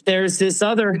 there's this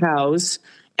other house,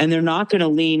 and they're not going to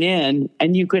lean in,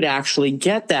 and you could actually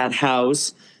get that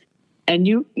house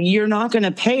and you're not going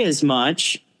to pay as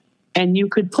much, and you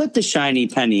could put the shiny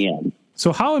penny in.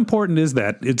 So how important is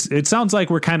that? It sounds like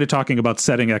we're kind of talking about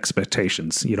setting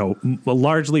expectations,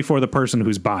 largely for the person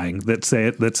who's buying,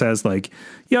 that says like,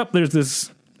 yep, there's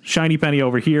this shiny penny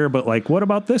over here, but like, what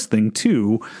about this thing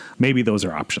too? Maybe those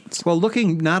are options. Well,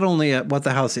 looking not only at what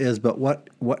the house is, but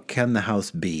what can the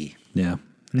house be? Yeah.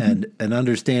 And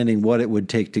understanding what it would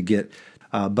take to get.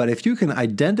 But if you can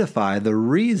identify the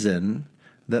reason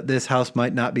that this house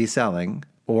might not be selling,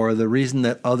 or the reason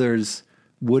that others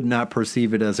would not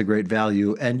perceive it as a great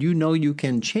value, and you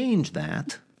can change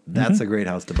that, that's a great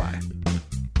house to buy.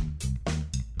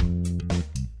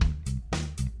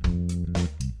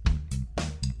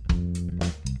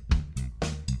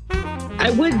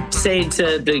 I would say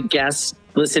to the guests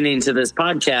listening to this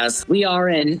podcast, we are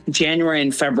in January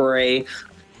and February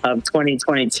of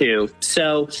 2022.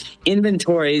 So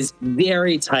inventory is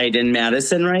very tight in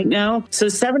Madison right now. So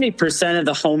 70% of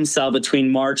the homes sell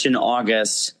between March and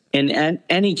August in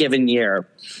any given year.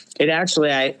 It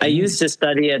actually, I used to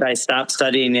study it. I stopped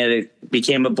studying it. It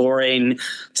became a boring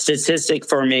statistic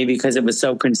for me because it was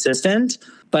so consistent.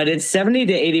 But it's 70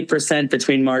 to 80%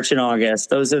 between March and August.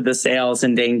 Those are the sales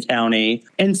in Dane County.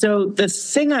 And so the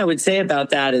thing I would say about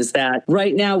that is that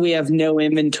right now we have no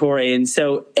inventory. And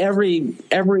so every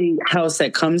house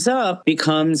that comes up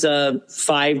becomes a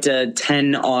 5 to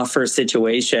 10 offer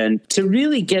situation. To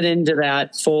really get into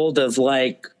that fold of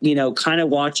kind of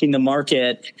watching the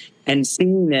market and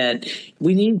seeing it,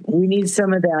 we need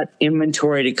some of that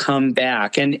inventory to come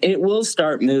back, and it will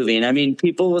start moving. I mean,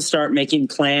 people will start making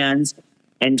plans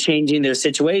and changing their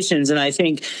situations. And I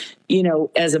think,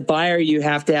 as a buyer, you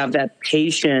have to have that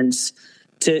patience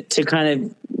to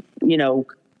kind of,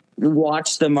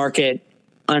 watch the market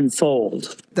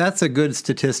unfold. That's a good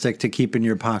statistic to keep in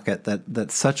your pocket,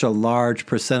 that such a large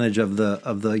percentage of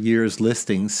the year's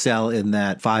listings sell in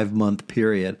that 5-month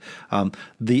period.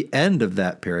 The end of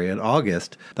that period,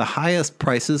 August, the highest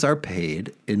prices are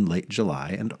paid in late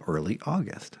July and early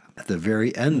August, at the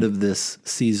very end of this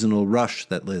seasonal rush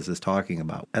that Liz is talking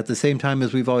about. At the same time,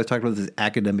 as we've always talked about, this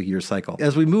academic year cycle.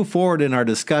 As we move forward in our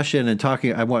discussion and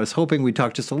talking, I was hoping we'd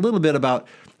talk just a little bit about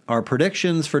our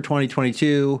predictions for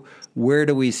 2022. Where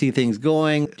do we see things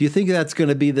going? Do you think that's going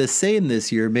to be the same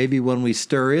this year, maybe when we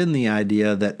stir in the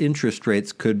idea that interest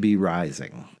rates could be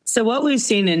rising? So what we've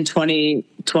seen in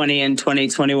 2020 and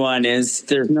 2021 is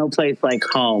there's no place like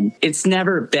home. It's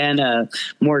never been a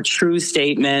more true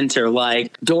statement, or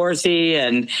like Dorothy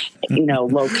and,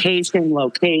 location.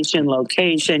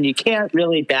 You can't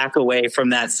really back away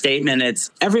from that statement.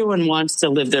 It's everyone wants to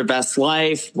live their best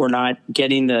life. We're not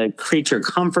getting the creature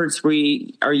comforts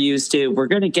we are used to. We're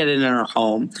going to get it in our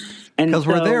home. Because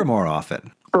we're there more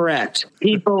often. Correct.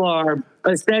 People are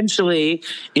essentially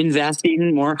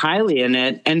investing more highly in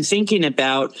it and thinking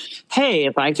about, hey,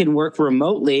 if I can work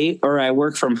remotely or I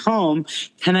work from home,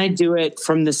 can I do it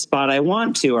from the spot I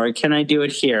want to, or can I do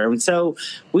it here? And so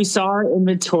we saw our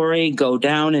inventory go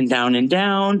down and down and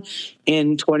down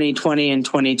in 2020 and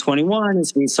 2021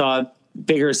 as we saw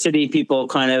bigger city people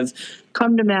kind of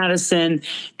come to Madison,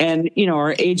 and,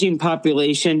 our aging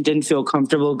population didn't feel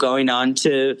comfortable going on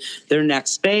to their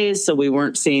next phase. So we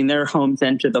weren't seeing their homes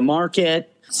enter the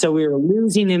market. So we were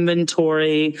losing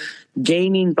inventory,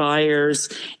 gaining buyers.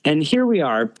 And here we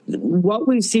are. What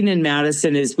we've seen in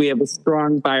Madison is we have a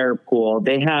strong buyer pool.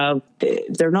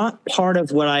 They're not part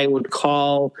of what I would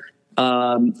call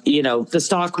the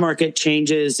stock market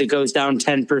changes, it goes down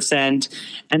 10%,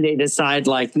 and they decide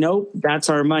nope, that's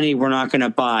our money, we're not going to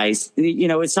buy.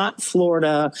 It's not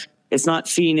Florida, it's not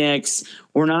Phoenix,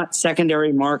 we're not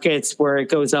secondary markets where it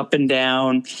goes up and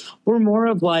down. We're more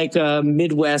of like a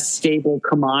Midwest stable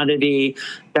commodity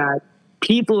that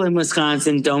people in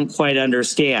Wisconsin don't quite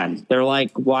understand. They're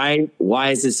like, why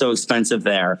is it so expensive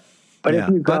there? But if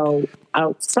you go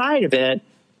outside of it,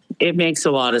 it makes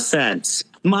a lot of sense.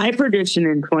 My prediction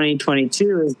in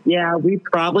 2022 is, we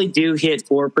probably do hit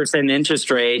 4% interest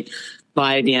rate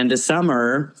by the end of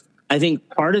summer. I think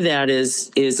part of that is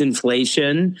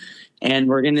inflation, and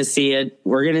we're going to see it.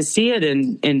 We're going to see it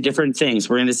in different things.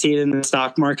 We're going to see it in the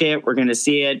stock market. We're going to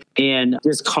see it in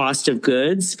just cost of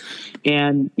goods.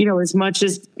 And, as much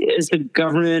as the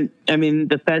government,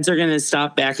 the feds are going to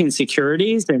stop backing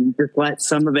securities and just let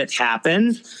some of it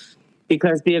happen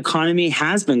because the economy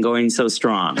has been going so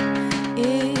strong.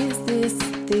 Is this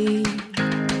the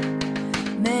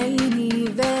main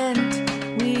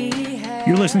event we have?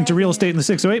 You're listening to Real Estate in the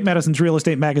 608, Madison's real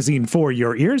estate magazine for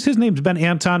your ears. His name's Ben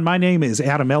Anton. My name is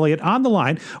Adam Elliott. On the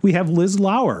line, we have Liz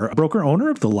Lauer, broker owner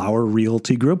of the Lauer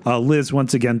Realty Group. Liz,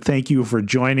 once again, thank you for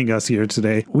joining us here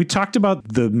today. We talked about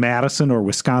the Madison or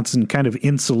Wisconsin kind of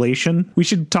insulation. We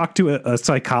should talk to a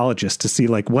psychologist to see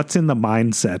like what's in the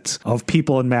mindset of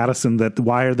people in Madison, that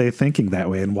why are they thinking that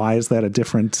way and why is that a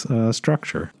different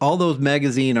structure? All those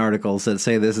magazine articles that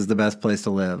say this is the best place to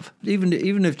live, even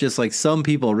if just like some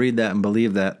people read that and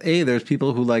believe that, there's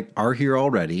people who like are here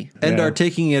already and are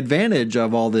taking advantage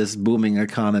of all this booming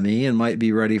economy and might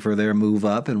be ready for their move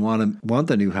up and want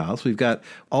the new house. We've got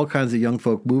all kinds of young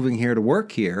folk moving here to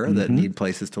work here that need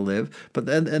places to live. But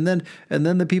then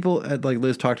the people, like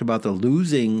Liz talked about, the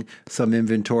losing some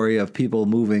inventory of people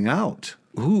moving out.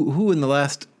 Who in the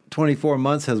last 24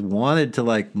 months has wanted to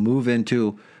like move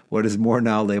into what is more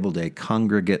now labeled a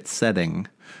congregate setting,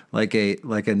 like a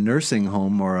nursing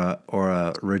home or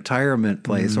a retirement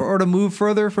place, or to move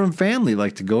further from family,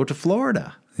 like to go to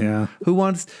Florida. Yeah. Who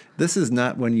wants? This is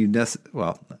not when you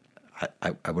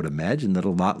I would imagine that a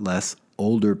lot less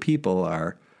older people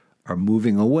are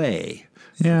moving away.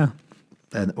 Yeah.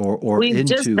 And or We've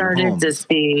into just started homes. to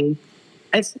see.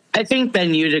 I think,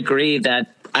 Ben, you'd agree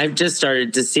that I've just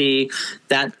started to see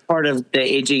that part of the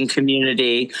aging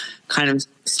community kind of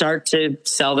start to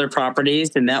sell their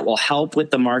properties, and that will help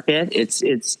with the market.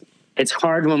 It's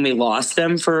hard when we lost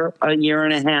them for a year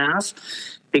and a half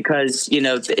because,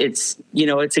 it's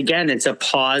a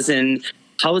pause in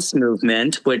house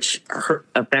movement, which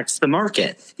affects the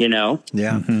market, Yeah.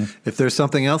 Mm-hmm. If there's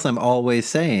something else I'm always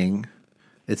saying,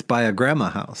 it's buy a grandma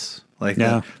house. Like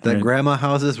that grandma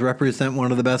houses represent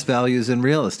one of the best values in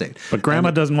real estate. But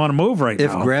grandma doesn't want to move now.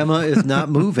 If grandma is not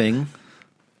moving,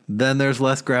 then there's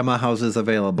less grandma houses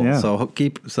available. Yeah.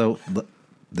 So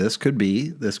this could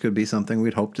be something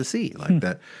we'd hope to see, like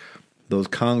that. Those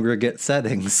congregate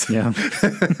settings. Yeah.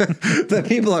 That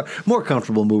people are more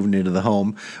comfortable moving into the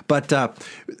home. But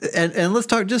and let's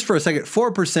talk just for a second.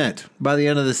 4% by the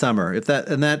end of the summer. If that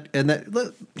and that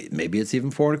maybe it's even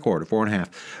 4.25%, 4.5%.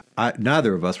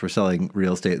 Neither of us were selling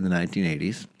real estate in the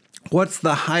 1980s. What's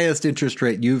the highest interest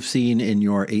rate you've seen in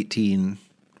your 18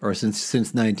 or since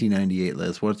 1998,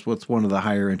 Liz? What's one of the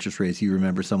higher interest rates you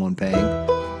remember someone paying?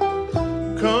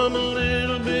 Come a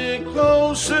little bit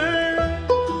closer.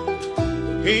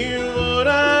 Hear what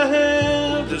I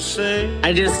have to say.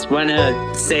 I just want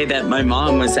to say that my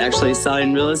mom was actually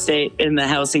selling real estate in the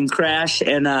housing crash,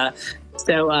 and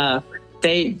so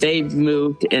they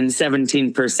moved in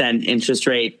 17% interest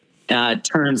rate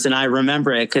terms, and I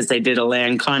remember it because they did a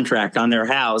land contract on their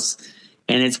house,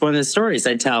 and it's one of the stories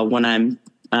I tell when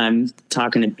I'm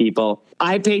talking to people.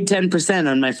 I paid 10%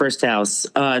 on my first house.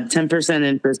 10%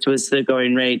 interest was the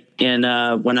going rate in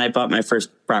when I bought my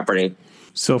first property.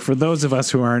 So for those of us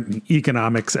who aren't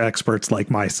economics experts like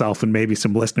myself and maybe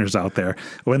some listeners out there,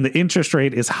 when the interest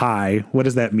rate is high, what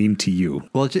does that mean to you?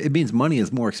 Well, it means money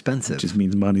is more expensive. It just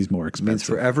means money's more expensive. It means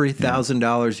for every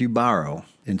 $1,000 you borrow,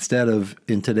 instead of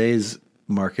in today's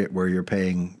market where you're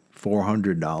paying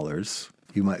 $400,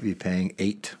 you might be paying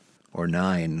 $8 or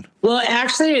 $9. Well,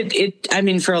 actually,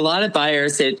 for a lot of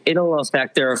buyers, it'll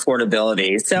affect their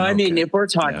affordability. So, if we're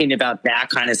talking about that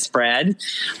kind of spread,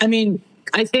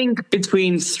 I think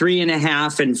between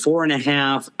 3.5 and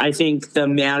 4.5, I think the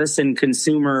Madison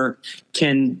consumer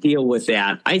can deal with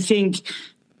that. I think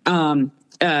an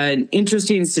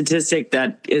interesting statistic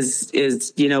that is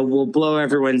will blow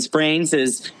everyone's brains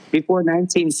is before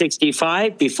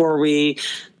 1965, before we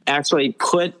actually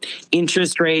put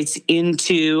interest rates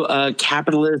into a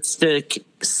capitalistic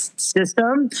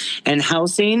system and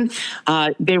housing,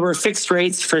 they were fixed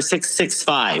rates for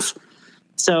 665.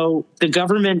 So the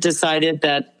government decided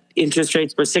that interest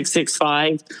rates were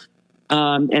 665,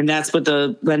 and that's what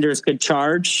the lenders could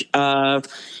charge.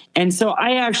 And so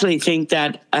I actually think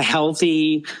that a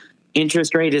healthy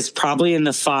interest rate is probably in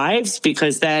the 5s,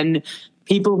 because then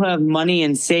people who have money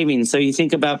and savings. So you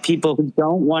think about people who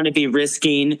don't want to be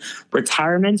risking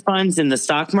retirement funds in the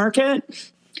stock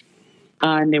market,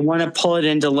 and they want to pull it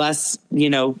into less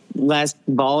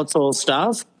volatile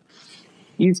stuff.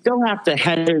 You still have to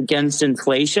hedge against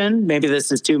inflation. Maybe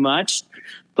this is too much,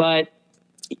 but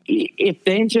if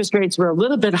the interest rates were a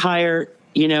little bit higher,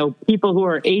 people who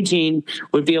are aging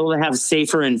would be able to have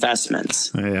safer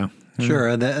investments. Yeah. Sure.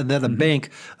 And then a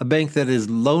bank that is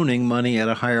loaning money at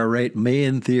a higher rate may,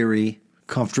 in theory,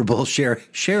 comfortable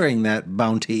sharing that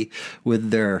bounty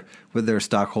with their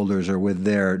stockholders or with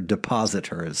their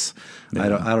depositors. Yeah. I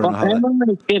don't know how. I'm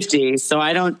only 50, so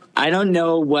I don't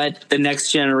know what the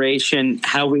next generation,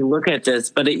 how we look at this.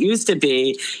 But it used to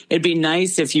be, it'd be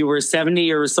nice if you were 70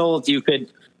 years old, you could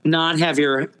not have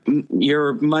your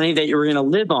money that you were going to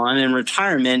live on in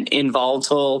retirement in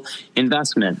volatile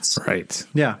investments. Right.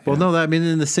 Yeah. Well, no, I mean,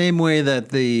 in the same way that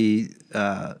the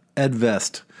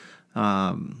EdVest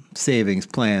savings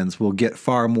plans will get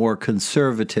far more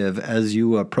conservative as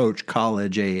you approach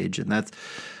college age. And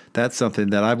that's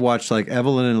something that I've watched, like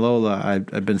Evelyn and Lola.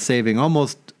 I've been saving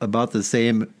almost about the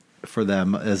same for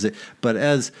them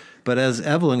but as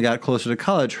Evelyn got closer to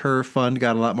college, her fund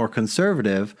got a lot more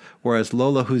conservative, whereas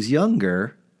Lola, who's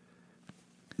younger,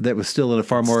 that was still in a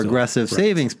far more aggressive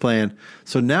savings plan.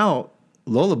 So now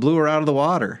Lola blew her out of the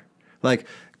water, like,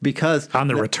 because on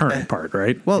the return part,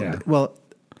 right? Well,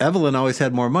 Evelyn always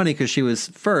had more money because she was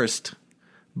first,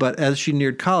 but as she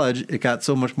neared college, it got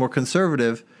so much more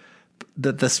conservative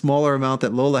that the smaller amount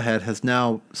that Lola had has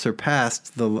now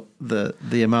surpassed the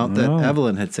amount that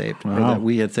Evelyn had saved, or that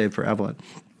we had saved for Evelyn.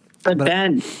 But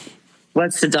Ben,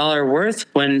 what's the dollar worth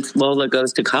when Lola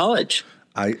goes to college?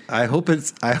 I hope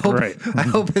it's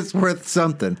worth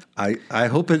something. I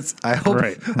hope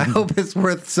it's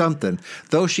worth something.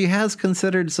 Though she has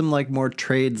considered some like more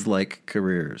trades like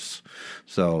careers,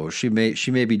 so she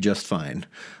may be just fine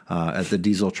at the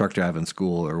diesel truck driving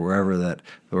school or wherever that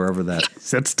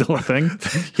is that still a thing?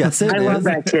 Yes, it is. Love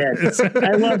that kid.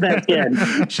 I love that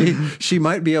kid. She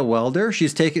might be a welder.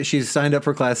 She's signed up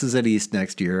for classes at East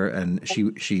next year, and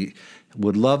she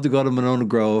would love to go to Monona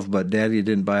Grove, but Daddy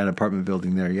didn't buy an apartment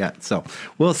building there yet. So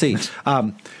we'll see.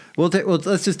 We'll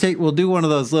do one of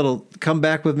those little come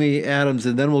back with me, Adams,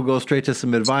 and then we'll go straight to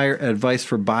some advice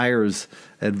for buyers.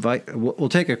 We'll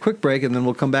take a quick break, and then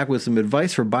we'll come back with some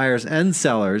advice for buyers and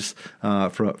sellers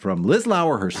from Liz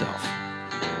Lauer herself.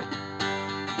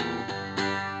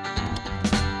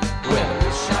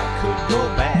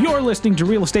 You're listening to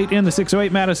Real Estate in the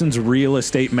 608, Madison's real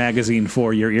estate magazine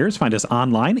for your ears. Find us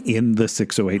online in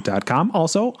the608.com,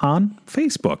 also on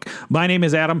Facebook. My name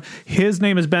is Adam. His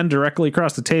name is Ben. Directly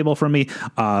across the table from me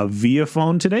via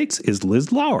phone today is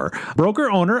Liz Lauer, broker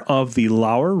owner of the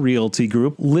Lauer Realty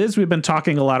Group. Liz, we've been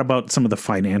talking a lot about some of the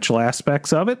financial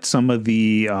aspects of it, some of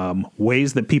the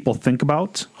ways that people think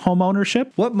about home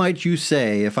ownership. What might you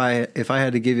say if I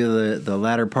had to give you the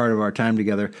latter part of our time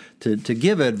together to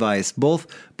give advice, both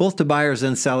to buyers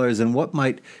and sellers, and what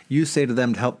might you say to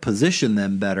them to help position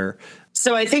them better?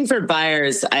 So I think for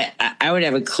buyers, I would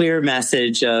have a clear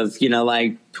message of,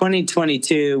 like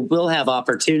 2022 will have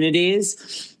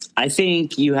opportunities. I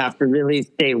think you have to really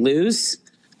stay loose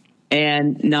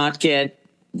and not get,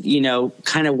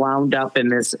 kind of wound up in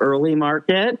this early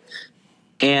market,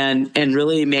 and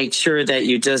really make sure that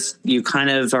you kind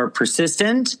of are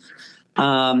persistent.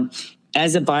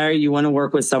 As a buyer, you want to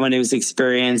work with someone who's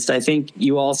experienced. I think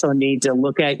you also need to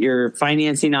look at your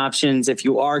financing options. If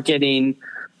you are getting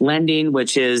lending,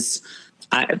 which is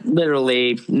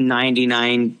literally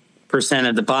 99%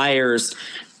 of the buyers,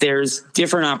 there's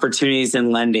different opportunities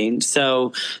in lending.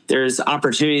 So there's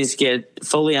opportunities to get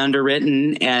fully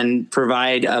underwritten and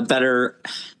provide a better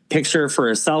picture for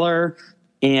a seller.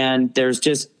 And there's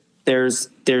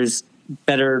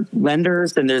better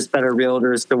lenders and there's better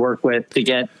realtors to work with to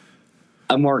get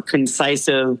a more concise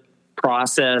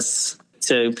process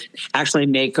to actually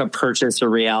make a purchase a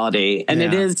reality. And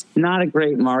It is not a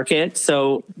great market,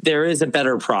 so there is a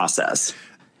better process.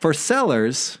 For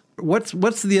sellers,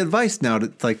 what's the advice now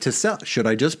to sell? Should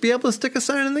I just be able to stick a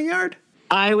sign in the yard?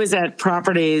 I was at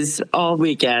properties all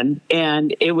weekend,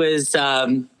 and it was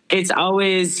it's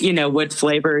always, what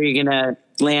flavor are you going to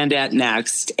land at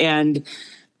next? And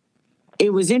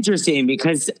it was interesting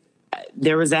because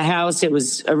there was a house. It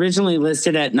was originally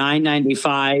listed at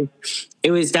 $995.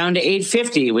 It was down to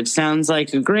 $850, which sounds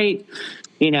like a great,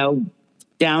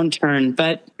 downturn.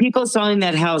 But people selling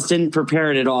that house didn't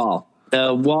prepare it at all.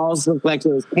 The walls looked like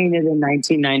it was painted in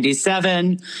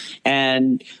 1997,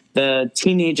 and the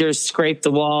teenagers scraped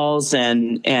the walls,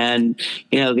 and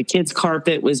the kids'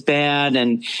 carpet was bad.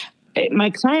 And my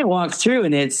client walked through,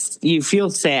 and you feel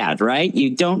sad, right?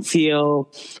 You don't feel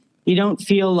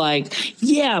like,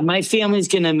 my family's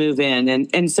going to move in.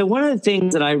 And so one of the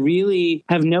things that I really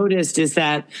have noticed is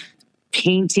that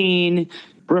painting,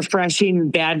 refreshing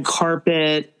bad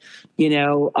carpet,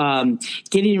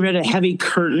 getting rid of heavy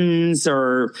curtains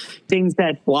or things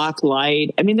that block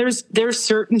light. I mean, there's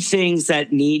certain things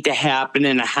that need to happen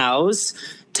in a house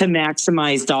to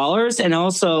maximize dollars and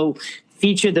also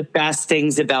feature the best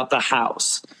things about the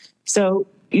house. So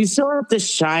you still have to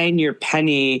shine your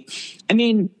penny. I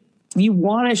mean, you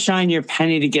want to shine your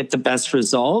penny to get the best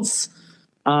results,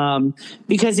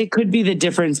 because it could be the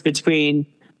difference between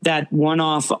that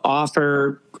one-off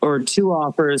offer or two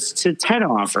offers to 10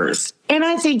 offers. And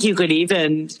I think you could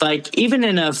even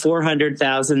in a $400,000,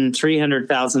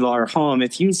 $300,000 home,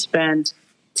 if you spent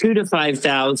 $2,000 to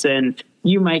 $5,000,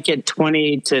 you might get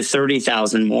 $20,000 to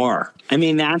 $30,000 more. I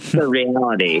mean, that's the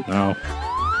reality. Wow.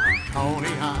 Coney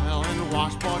Island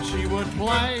washboard she would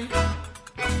play.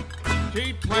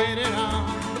 She played it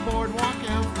on the boardwalk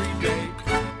every day.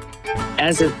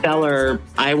 As a seller,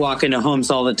 I walk into homes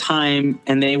all the time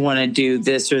and they want to do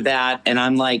this or that. And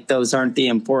I'm like, those aren't the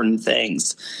important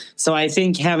things. So I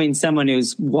think having someone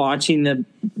who's watching the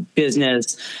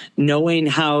business, knowing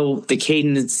how the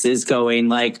cadence is going,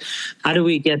 like how do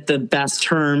we get the best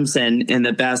terms and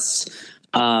the best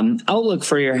outlook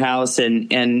for your house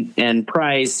and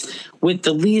price with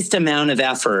the least amount of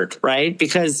effort, right?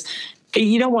 Because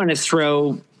you don't want to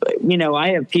throw,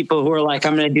 I have people who are like,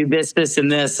 I'm going to do this, this,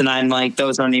 and this. And I'm like,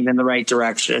 those aren't even the right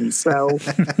direction. So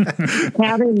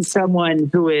having someone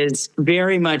who is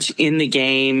very much in the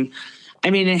game,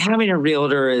 and having a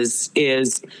realtor is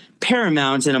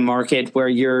paramount in a market where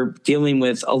you're dealing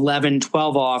with 11,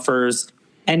 12 offers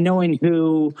and knowing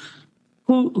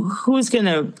who's going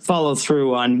to follow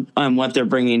through on what they're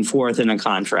bringing forth in a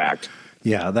contract.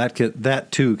 Yeah,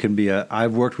 that too can be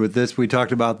I've worked with this. We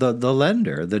talked about the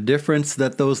lender, the difference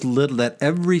that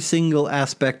every single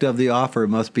aspect of the offer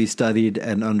must be studied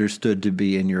and understood to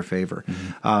be in your favor.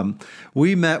 Mm-hmm.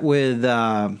 We met with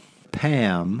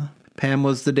Pam. Pam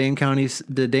was the Dane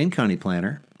County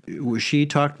planner. She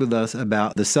talked with us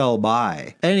about the sell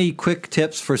buy. Any quick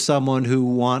tips for someone who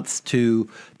wants to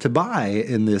buy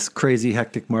in this crazy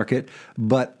hectic market,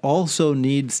 but also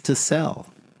needs to sell?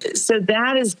 So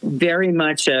that is very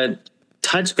much a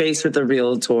touch base with the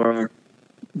realtor,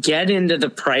 get into the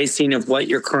pricing of what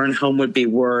your current home would be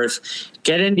worth,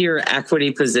 get into your equity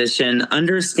position,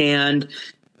 understand,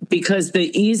 because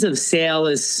the ease of sale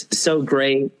is so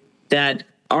great that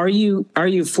are you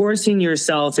forcing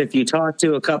yourself, if you talk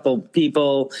to a couple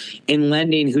people in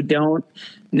lending who don't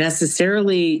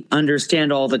necessarily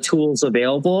understand all the tools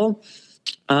available,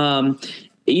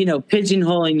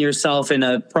 pigeonholing yourself in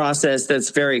a process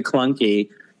that's very clunky.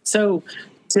 So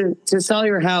to sell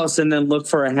your house and then look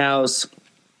for a house,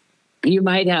 you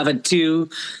might have a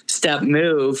 2-step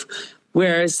move,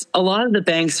 whereas a lot of the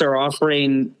banks are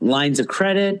offering lines of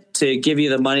credit to give you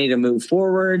the money to move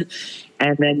forward,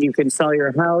 and then you can sell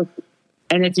your house.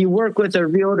 And if you work with a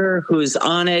realtor who's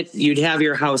on it, you'd have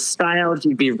your house styled,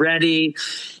 you'd be ready.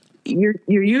 You're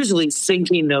usually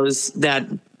syncing that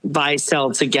buy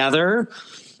sell together,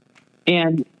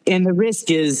 and the risk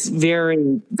is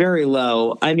very, very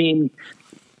low.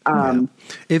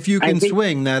 If you can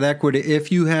swing that equity,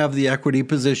 if you have the equity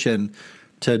position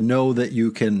to know that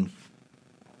you can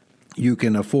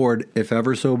afford, if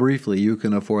ever so briefly, you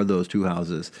can afford those two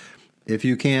houses. If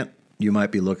you can't, you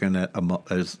might be looking at,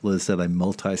 as Liz said, a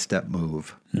multi-step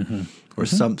move, mm-hmm. or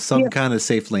some kind of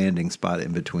safe landing spot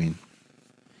in between.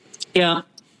 Yeah.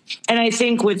 And I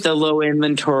think with the low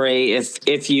inventory,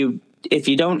 if you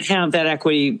don't have that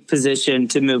equity position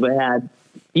to move ahead,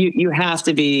 you have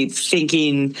to be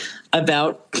thinking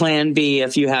about plan B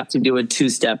if you have to do a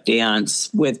 2-step dance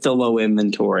with the low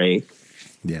inventory.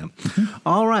 Yeah.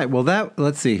 All right. Well,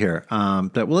 let's see here.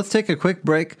 Let's take a quick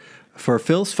break for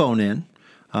Phil's phone in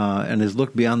and his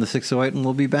look beyond the 608, and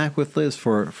we'll be back with Liz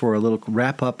for a little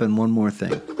wrap up and one more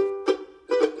thing.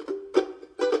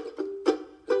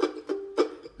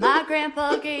 My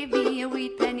grandpa gave me a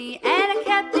wheat penny and I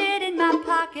kept it in my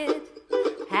pocket.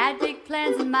 Had big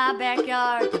plans in my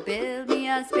backyard to build me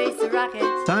a space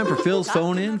rocket. Time for Phil's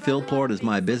phone in. Phil Plord is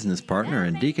my business partner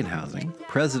in Deacon Housing,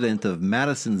 president of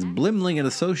Madison's Blimling and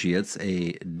Associates,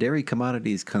 a dairy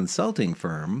commodities consulting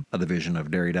firm, a division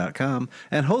of Dairy.com,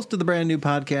 and host of the brand new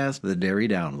podcast, The Dairy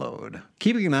Download.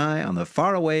 Keeping an eye on the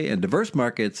faraway and diverse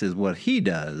markets is what he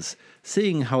does.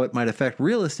 Seeing how it might affect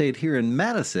real estate here in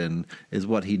Madison is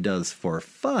what he does for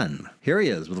fun. Here he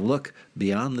is with a look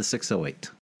beyond the 608.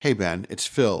 Hey Ben, it's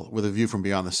Phil with a view from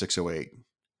beyond the 608.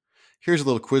 Here's a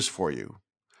little quiz for you.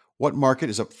 What market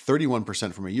is up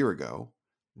 31% from a year ago,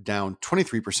 down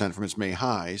 23% from its May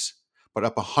highs, but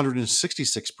up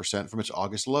 166% from its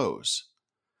August lows?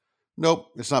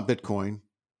 Nope, it's not Bitcoin.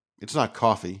 It's not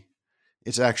coffee.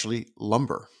 It's actually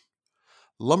lumber.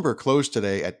 Lumber closed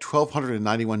today at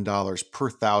 $1,291 per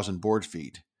 1,000 board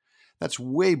feet. That's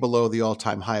way below the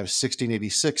all-time high of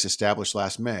 $1,686 established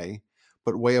last May,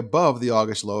 but way above the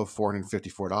August low of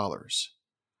 $454.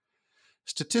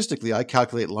 Statistically, I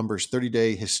calculate lumber's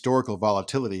 30-day historical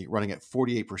volatility running at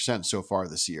 48% so far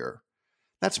this year.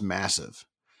 That's massive.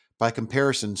 By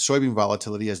comparison, soybean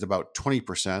volatility is about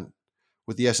 20%,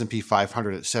 with the S&P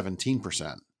 500 at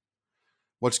 17%.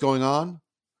 What's going on?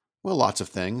 Well, lots of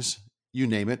things. You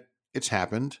name it, it's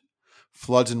happened.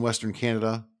 Floods in Western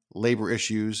Canada, labor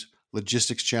issues,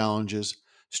 logistics challenges,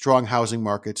 strong housing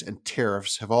markets, and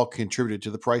tariffs have all contributed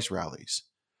to the price rallies.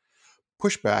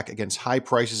 Pushback against high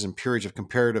prices and periods of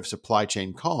comparative supply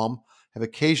chain calm have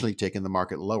occasionally taken the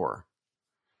market lower.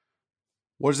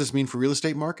 What does this mean for real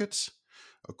estate markets?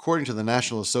 According to the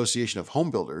National Association of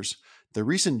Home Builders, the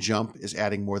recent jump is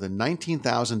adding more than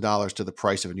 $19,000 to the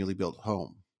price of a newly built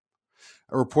home.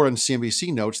 A report on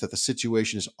CNBC notes that the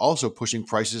situation is also pushing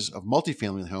prices of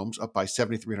multifamily homes up by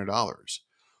 $7,300,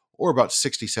 or about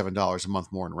 $67 a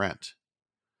month more in rent.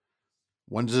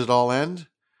 When does it all end?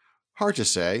 Hard to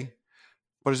say,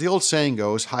 but as the old saying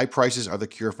goes, high prices are the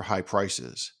cure for high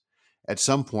prices. At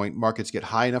some point, markets get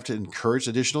high enough to encourage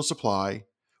additional supply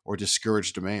or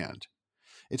discourage demand.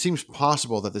 It seems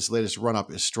possible that this latest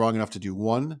run-up is strong enough to do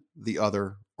one, the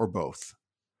other, or both.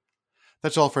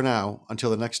 That's all for now.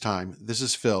 Until the next time, this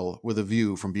is Phil with a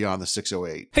view from beyond the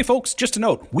 608. Hey folks, just a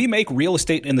note, we make real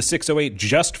estate in the 608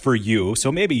 just for you,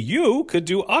 so maybe you could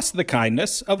do us the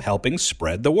kindness of helping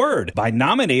spread the word by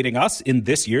nominating us in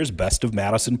this year's Best of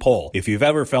Madison poll. If you've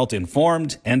ever felt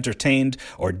informed, entertained,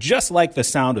 or just like the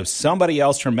sound of somebody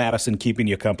else from Madison keeping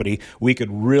you company, we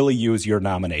could really use your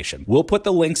nomination. We'll put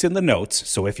the links in the notes,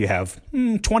 so if you have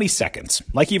 20 seconds,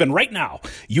 like even right now,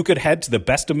 you could head to the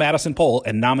Best of Madison poll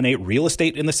and nominate real estate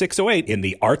in the 608 in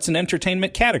the arts and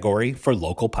entertainment category for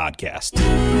local podcast.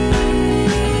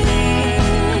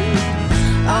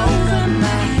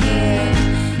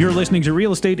 You're listening to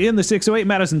Real Estate in the 608,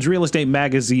 Madison's real estate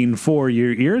magazine for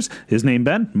your ears. His name,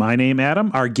 Ben. My name, Adam.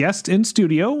 Our guest in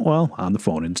studio, well, on the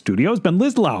phone in studio, has been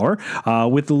Liz Lauer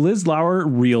with the Liz Lauer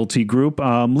Realty Group.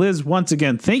 Liz, once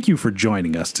again, thank you for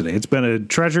joining us today. It's been a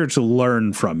treasure to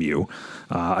learn from you.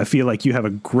 I feel like you have a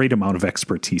great amount of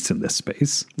expertise in this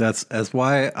space. That's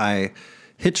why I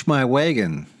hitch my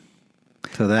wagon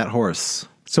to that horse.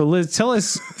 So Liz, tell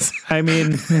us, I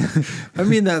mean that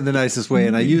in the nicest way,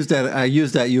 and I used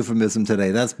that euphemism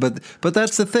today. But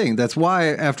that's the thing. That's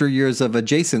why after years of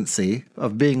adjacency,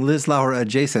 of being Liz Lauer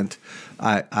adjacent,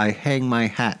 I hang my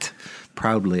hat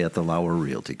proudly at the Lauer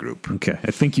Realty Group. Okay,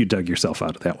 I think you dug yourself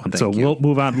out of that one. We'll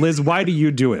move on. Liz, why do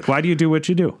you do it? Why do you do what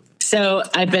you do? So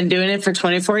I've been doing it for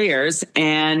 24 years,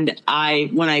 and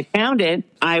when I found it,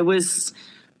 I was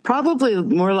probably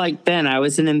more like Ben. I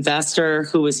was an investor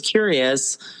who was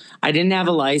curious. I didn't have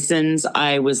a license.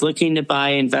 I was looking to buy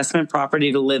investment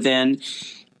property to live in.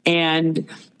 And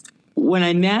when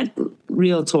I met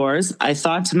realtors, I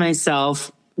thought to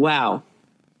myself, wow,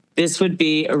 this would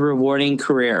be a rewarding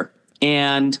career.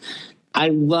 And I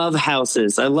love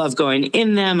houses. I love going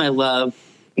in them. I love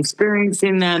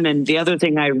experiencing them. And the other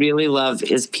thing I really love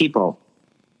is people.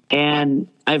 And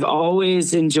I've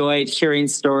always enjoyed hearing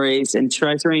stories and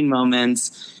treasuring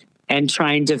moments and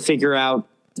trying to figure out,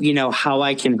 how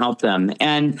I can help them.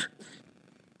 And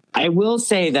I will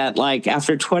say that, like,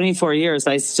 after 24 years,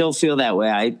 I still feel that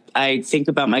way. I think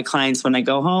about my clients when I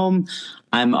go home.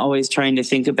 I'm always trying to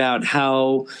think about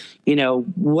how,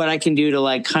 what I can do to,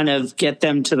 like, kind of get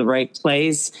them to the right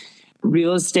place.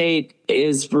 Real estate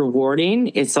is rewarding.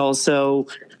 It's also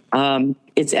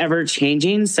it's ever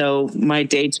changing. So my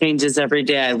day changes every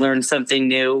day. I learn something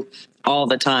new all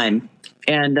the time.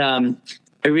 And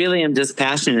I really am just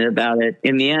passionate about it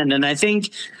in the end. And I think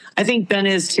Ben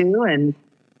is too. And,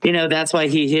 that's why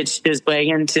he hitched his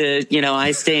wagon to,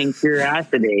 I stay in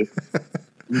curiosity.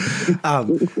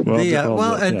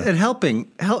 And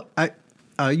helping.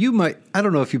 You might, I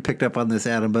don't know if you picked up on this,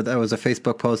 Adam, but there was a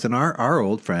Facebook post, and our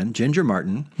old friend, Ginger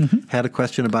Martin, had a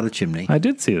question about a chimney. I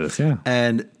did see this, yeah.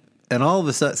 And all of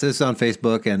a sudden, this is on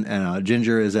Facebook, and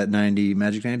Ginger is at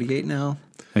Magic 98 now.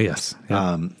 Yes.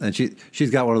 Yeah. And she's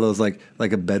got one of those like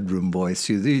a bedroom voice.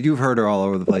 You've heard her all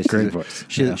over the place. Great voice.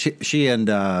 She and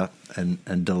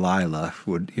Delilah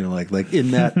would like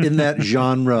in that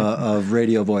genre of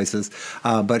radio voices.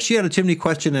 But she had a chimney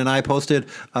question, and I posted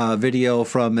a video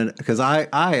from it because I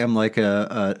am like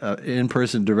a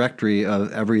in-person directory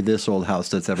of every This Old House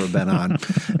that's ever been on,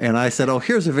 and I said,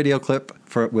 here's a video clip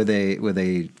with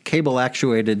a cable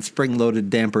actuated spring loaded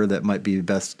damper that might be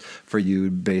best for you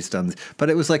based on this. But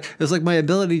it was like my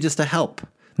ability just to help.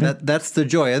 That's the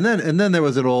joy. And then there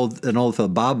was an old fellow,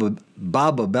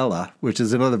 Bob Abella, which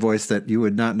is another voice that you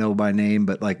would not know by name,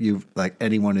 but like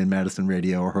anyone in Madison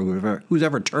radio or who's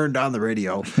ever turned on the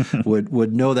radio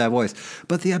would know that voice.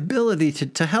 But the ability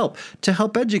to help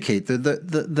educate,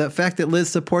 the fact that Liz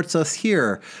supports us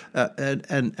here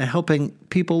and helping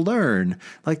people learn,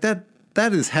 like that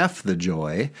is half the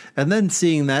joy. And then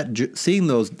seeing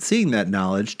that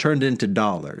knowledge turned into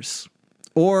dollars.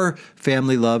 Or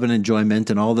family love and enjoyment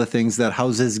and all the things that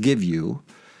houses give you,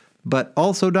 but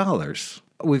also dollars.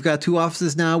 we've got 2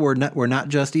 offices now. We're not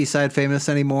just East Side famous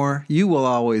anymore. You will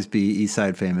always be East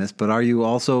Side famous, but are you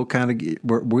also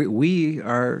we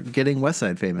are getting West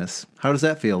Side famous? How does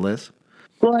that feel, Liz?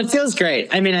 Well, it feels great.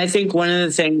 I mean, I think one of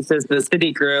the things is the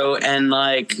city grew, and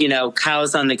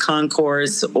cows on the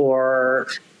concourse, or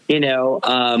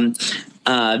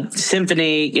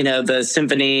symphony, the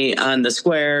symphony on the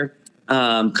square,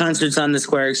 concerts on the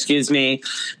square, excuse me.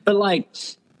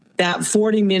 But that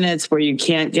 40 minutes where you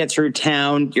can't get through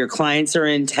town, your clients are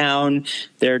in town,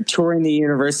 they're touring the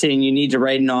university, and you need to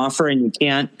write an offer and you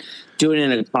can't do it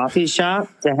in a coffee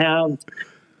shop, to have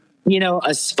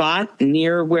a spot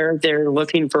near where they're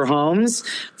looking for homes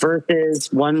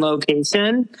versus one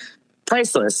location,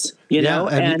 priceless,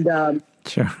 and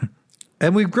sure.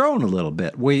 And we've grown a little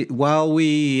bit. While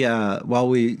we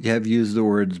have used the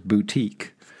words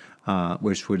boutique,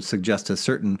 which would suggest a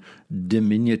certain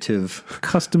diminutive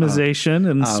customization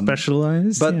and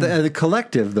specialized. But the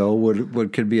collective, though,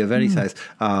 could be of any size.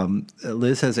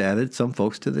 Liz has added some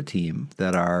folks to the team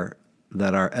that are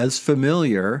as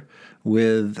familiar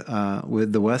with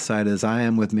the West Side as I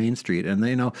am with Main Street.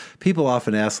 And people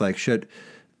often ask,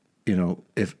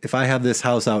 if I have this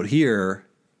house out here,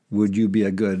 would you be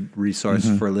a good resource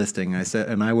for listing? I said,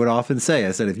 and I would often say,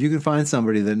 if you can find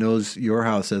somebody that knows your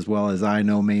house as well as I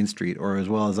know Main Street, or as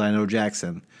well as I know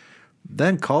Jackson,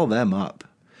 then call them up.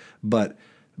 But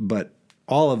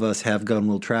all of us have Gun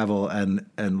Will Travel, and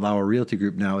Lauer Realty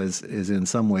Group now is in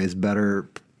some ways better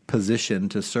positioned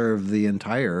to serve the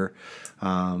entire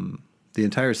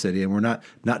city, and we're not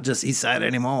just East Side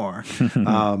anymore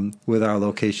with our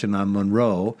location on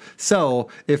Monroe. So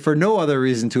if for no other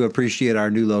reason to appreciate our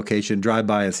new location, drive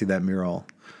by and see that mural.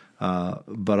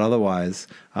 But otherwise,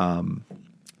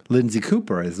 Lindsay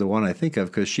Cooper is the one I think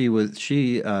of, because she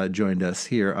joined us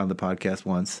here on the podcast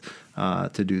once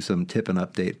to do some tip and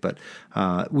update. But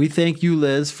we thank you,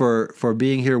 Liz, for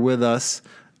being here with us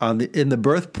in the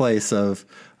birthplace of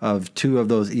 2 of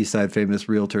those East Side famous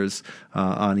realtors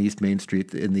on East Main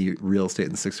Street in the Real Estate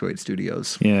in 608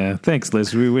 studios. Yeah, thanks,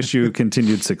 Liz. We wish you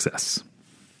continued success.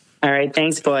 All right,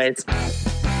 thanks, boys.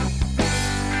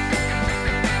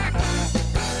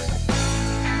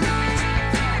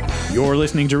 You're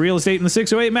listening to Real Estate in the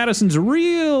 608, Madison's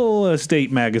real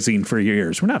estate magazine for your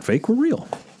ears. We're not fake, we're real.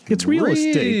 It's real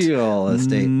estate. Real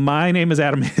estate. My name is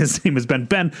Adam. His name is Ben.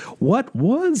 Ben, what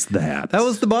was that? That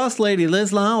was the boss lady,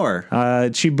 Liz Lauer.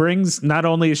 She brings, not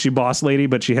only is she boss lady,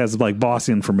 but she has boss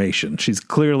information. She's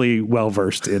clearly well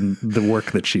versed in the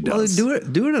work that she does. Well,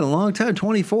 doing it a long time,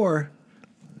 24.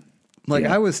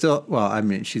 I was still,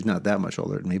 she's not that much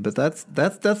older than me, but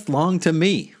that's long to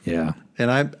me. Yeah.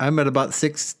 And I'm at about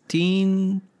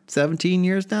 16, 17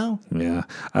 years now. Yeah.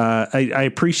 I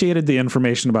appreciated the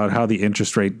information about how the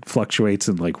interest rate fluctuates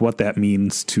and what that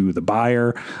means to the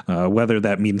buyer, whether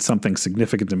that means something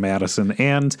significant to Madison.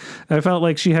 And I felt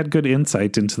like she had good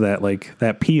insight into that,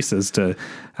 that piece as to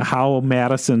how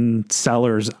Madison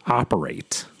sellers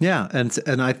operate. Yeah. And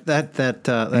that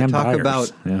talk buyers.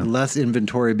 About less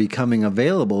inventory becoming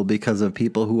available because of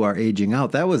people who are aging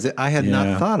out. That was, I had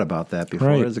not thought about that before.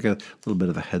 Right. It was a little bit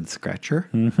of a head scratcher.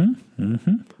 Mm-hmm.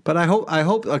 Mm-hmm. But I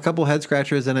hope a couple head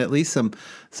scratchers and at least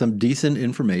some decent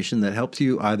information that helps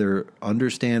you either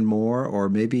understand more or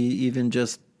maybe even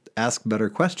just ask better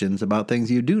questions about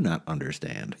things you do not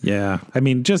understand. Yeah.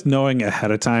 Just knowing ahead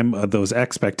of time those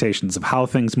expectations of how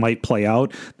things might play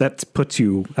out, that puts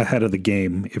you ahead of the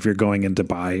game if you're going in to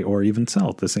buy or even sell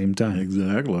at the same time.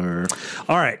 Exactly.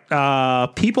 All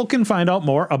right. People can find out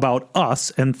more about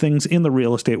us and things in the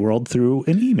real estate world through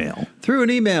an email. Through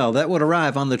an email that would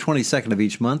arrive on the 22nd of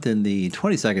each month in the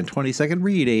 22nd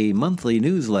Read, a monthly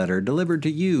newsletter delivered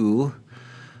to you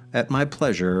at my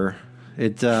pleasure.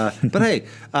 But hey,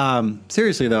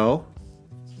 seriously though,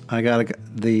 I got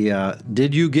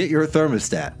did you get your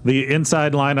thermostat? The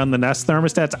inside line on the Nest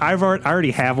thermostats. I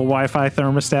already have a Wi-Fi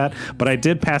thermostat, but I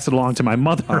did pass it along to my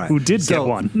mother, who did get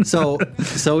one. so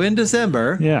in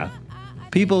December, yeah,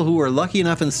 people who were lucky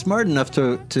enough and smart enough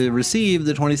to receive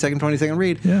the 22nd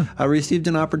Read received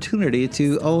an opportunity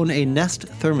to own a Nest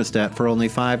thermostat for only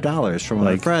 $5 from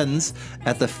our friends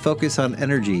at the Focus on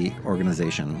Energy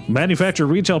organization. Manufacturer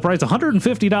retail price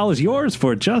 $150, yours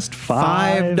for just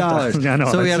 $5. I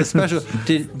know. So we had a special.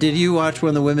 Did you watch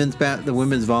when the women's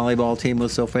volleyball team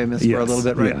was so famous for a little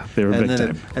bit, right? Yeah, they were big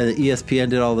time. And ESPN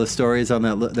did all the stories on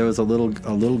that. There was a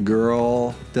little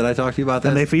girl. Did I talk to you about that?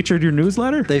 And they featured your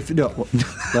newsletter?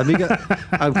 Let me go.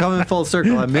 I'm coming full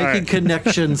circle. I'm making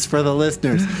connections for the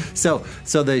listeners. So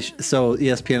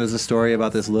ESPN has a story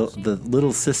about this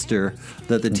little sister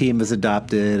that the team has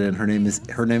adopted, and her name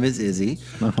is Izzy.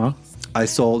 I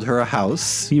sold her a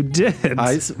house. You did?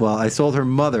 I sold her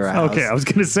mother a house. Okay, I was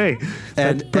going to say,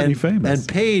 that's pretty famous. And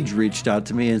Paige reached out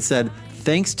to me and said,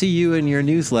 thanks to you and your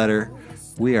newsletter,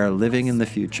 we are living in the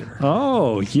future.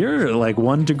 Oh, you're like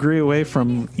 1 degree away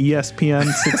from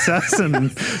ESPN success.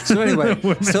 And so anyway,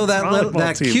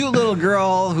 that cute little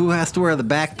girl who has to wear the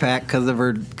backpack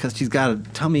because she's got a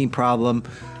tummy problem,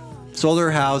 sold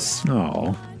her house.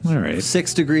 Oh, all right.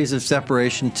 6 degrees of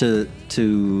separation to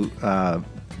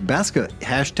basket.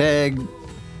 Hashtag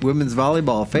women's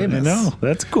volleyball famous. I know.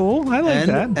 That's cool. I like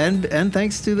that. And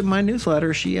thanks to my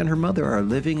newsletter, she and her mother are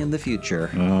living in the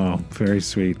future. Oh, very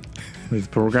sweet. With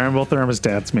programmable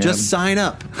thermostats, man. Just sign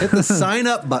up. Hit the sign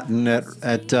up button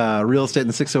at Real Estate in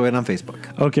the 608 on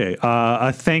Facebook. Okay.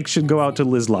 A thanks should go out to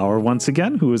Liz Lauer once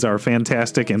again, who is our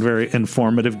fantastic and very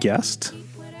informative guest.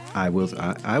 I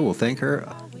will thank her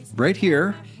right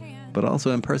here, but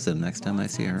also in person next time I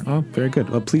see her. Oh, very good.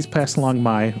 Well, please pass along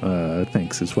my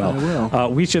thanks as well. I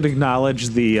will. We should acknowledge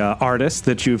the artists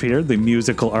that you've heard, the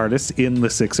musical artists in the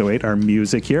 608, our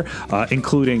music here,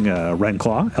 including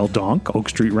Renclaw, El Donk, Oak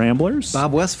Street Ramblers,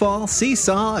 Bob Westfall,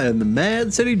 Seesaw, and the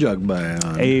Mad City Jug Band.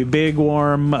 A big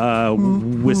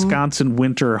warm Wisconsin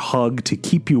winter hug to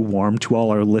keep you warm to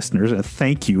all our listeners.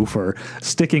 Thank you for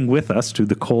sticking with us through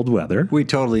the cold weather. We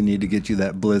totally need to get you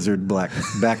that blizzard black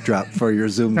backdrop for your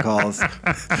Zoom call.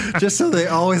 Just so they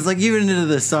always, like, even into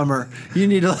the summer, you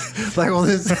need to, well,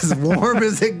 this is as warm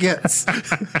as it gets.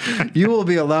 You will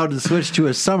be allowed to switch to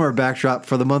a summer backdrop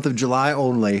for the month of July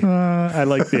only. I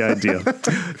like the idea.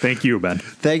 Thank you, Ben.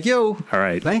 Thank you. All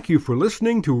right. Thank you for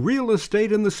listening to Real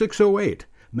Estate in the 608,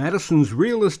 Madison's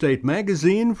real estate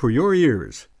magazine for your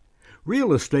ears.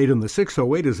 Real Estate in the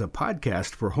 608 is a podcast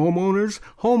for homeowners,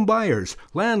 home buyers,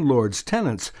 landlords,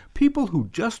 tenants, people who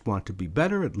just want to be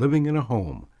better at living in a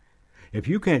home. If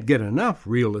you can't get enough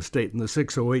Real Estate in the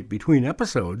 608 between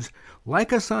episodes,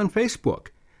 like us on Facebook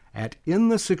at In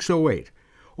the 608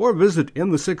 or visit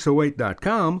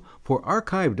in608.com for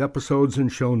archived episodes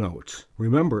and show notes.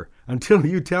 Remember, until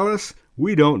you tell us,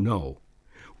 we don't know.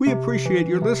 We appreciate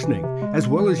your listening, as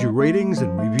well as your ratings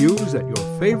and reviews at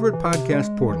your favorite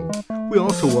podcast portal. We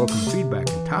also welcome feedback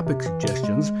and topic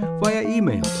suggestions via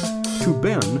email to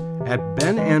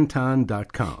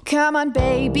ben@benanton.com. Come on,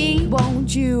 baby,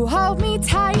 won't you hold me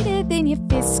tighter than your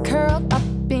fists curled up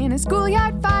in a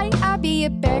schoolyard fight? I'll be a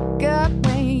backup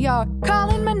when you're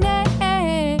calling my name.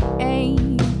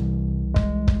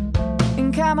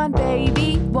 And come on,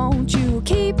 baby, won't you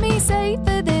keep me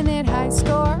safer than that high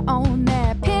score on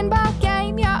that pinball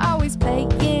game you're always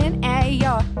playing at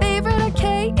your favorite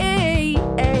arcade?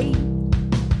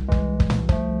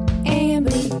 And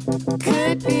we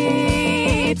could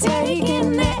be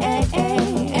taking names,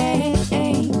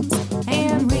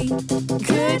 and we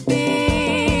could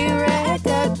be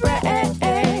record breaking.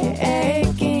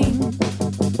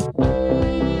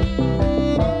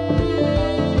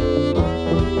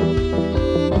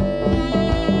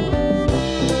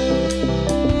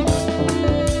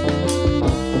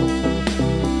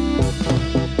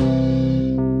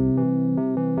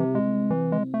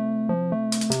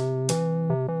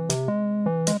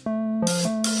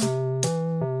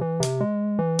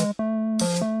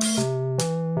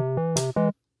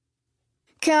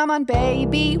 Come on,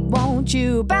 baby, won't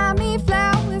you buy me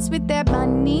flowers with that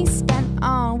money spent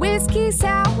on whiskey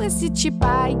sours that you're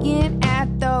buying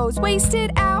at those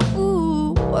wasted hours?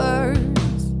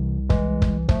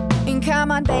 And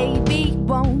come on, baby,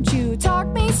 won't you talk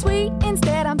me sweet?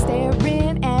 Instead, I'm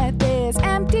staring at this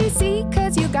empty seat,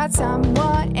 'cause you got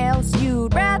someone else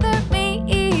you'd rather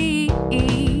me.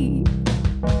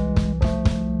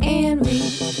 And we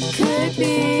could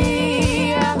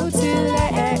be out too late.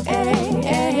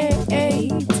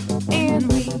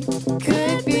 And we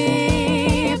could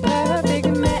be perfect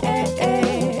mates.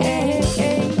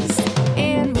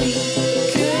 And we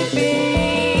could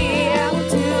be out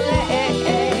too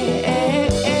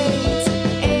late.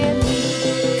 And we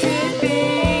could be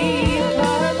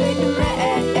perfect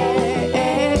mates.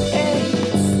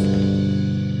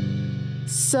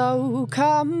 So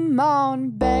come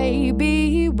on,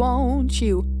 baby, won't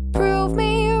you prove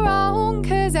me wrong?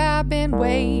 'Cause I've been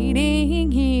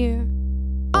waiting here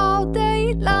all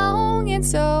day long, and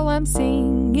so I'm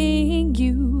singing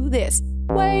you this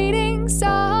waiting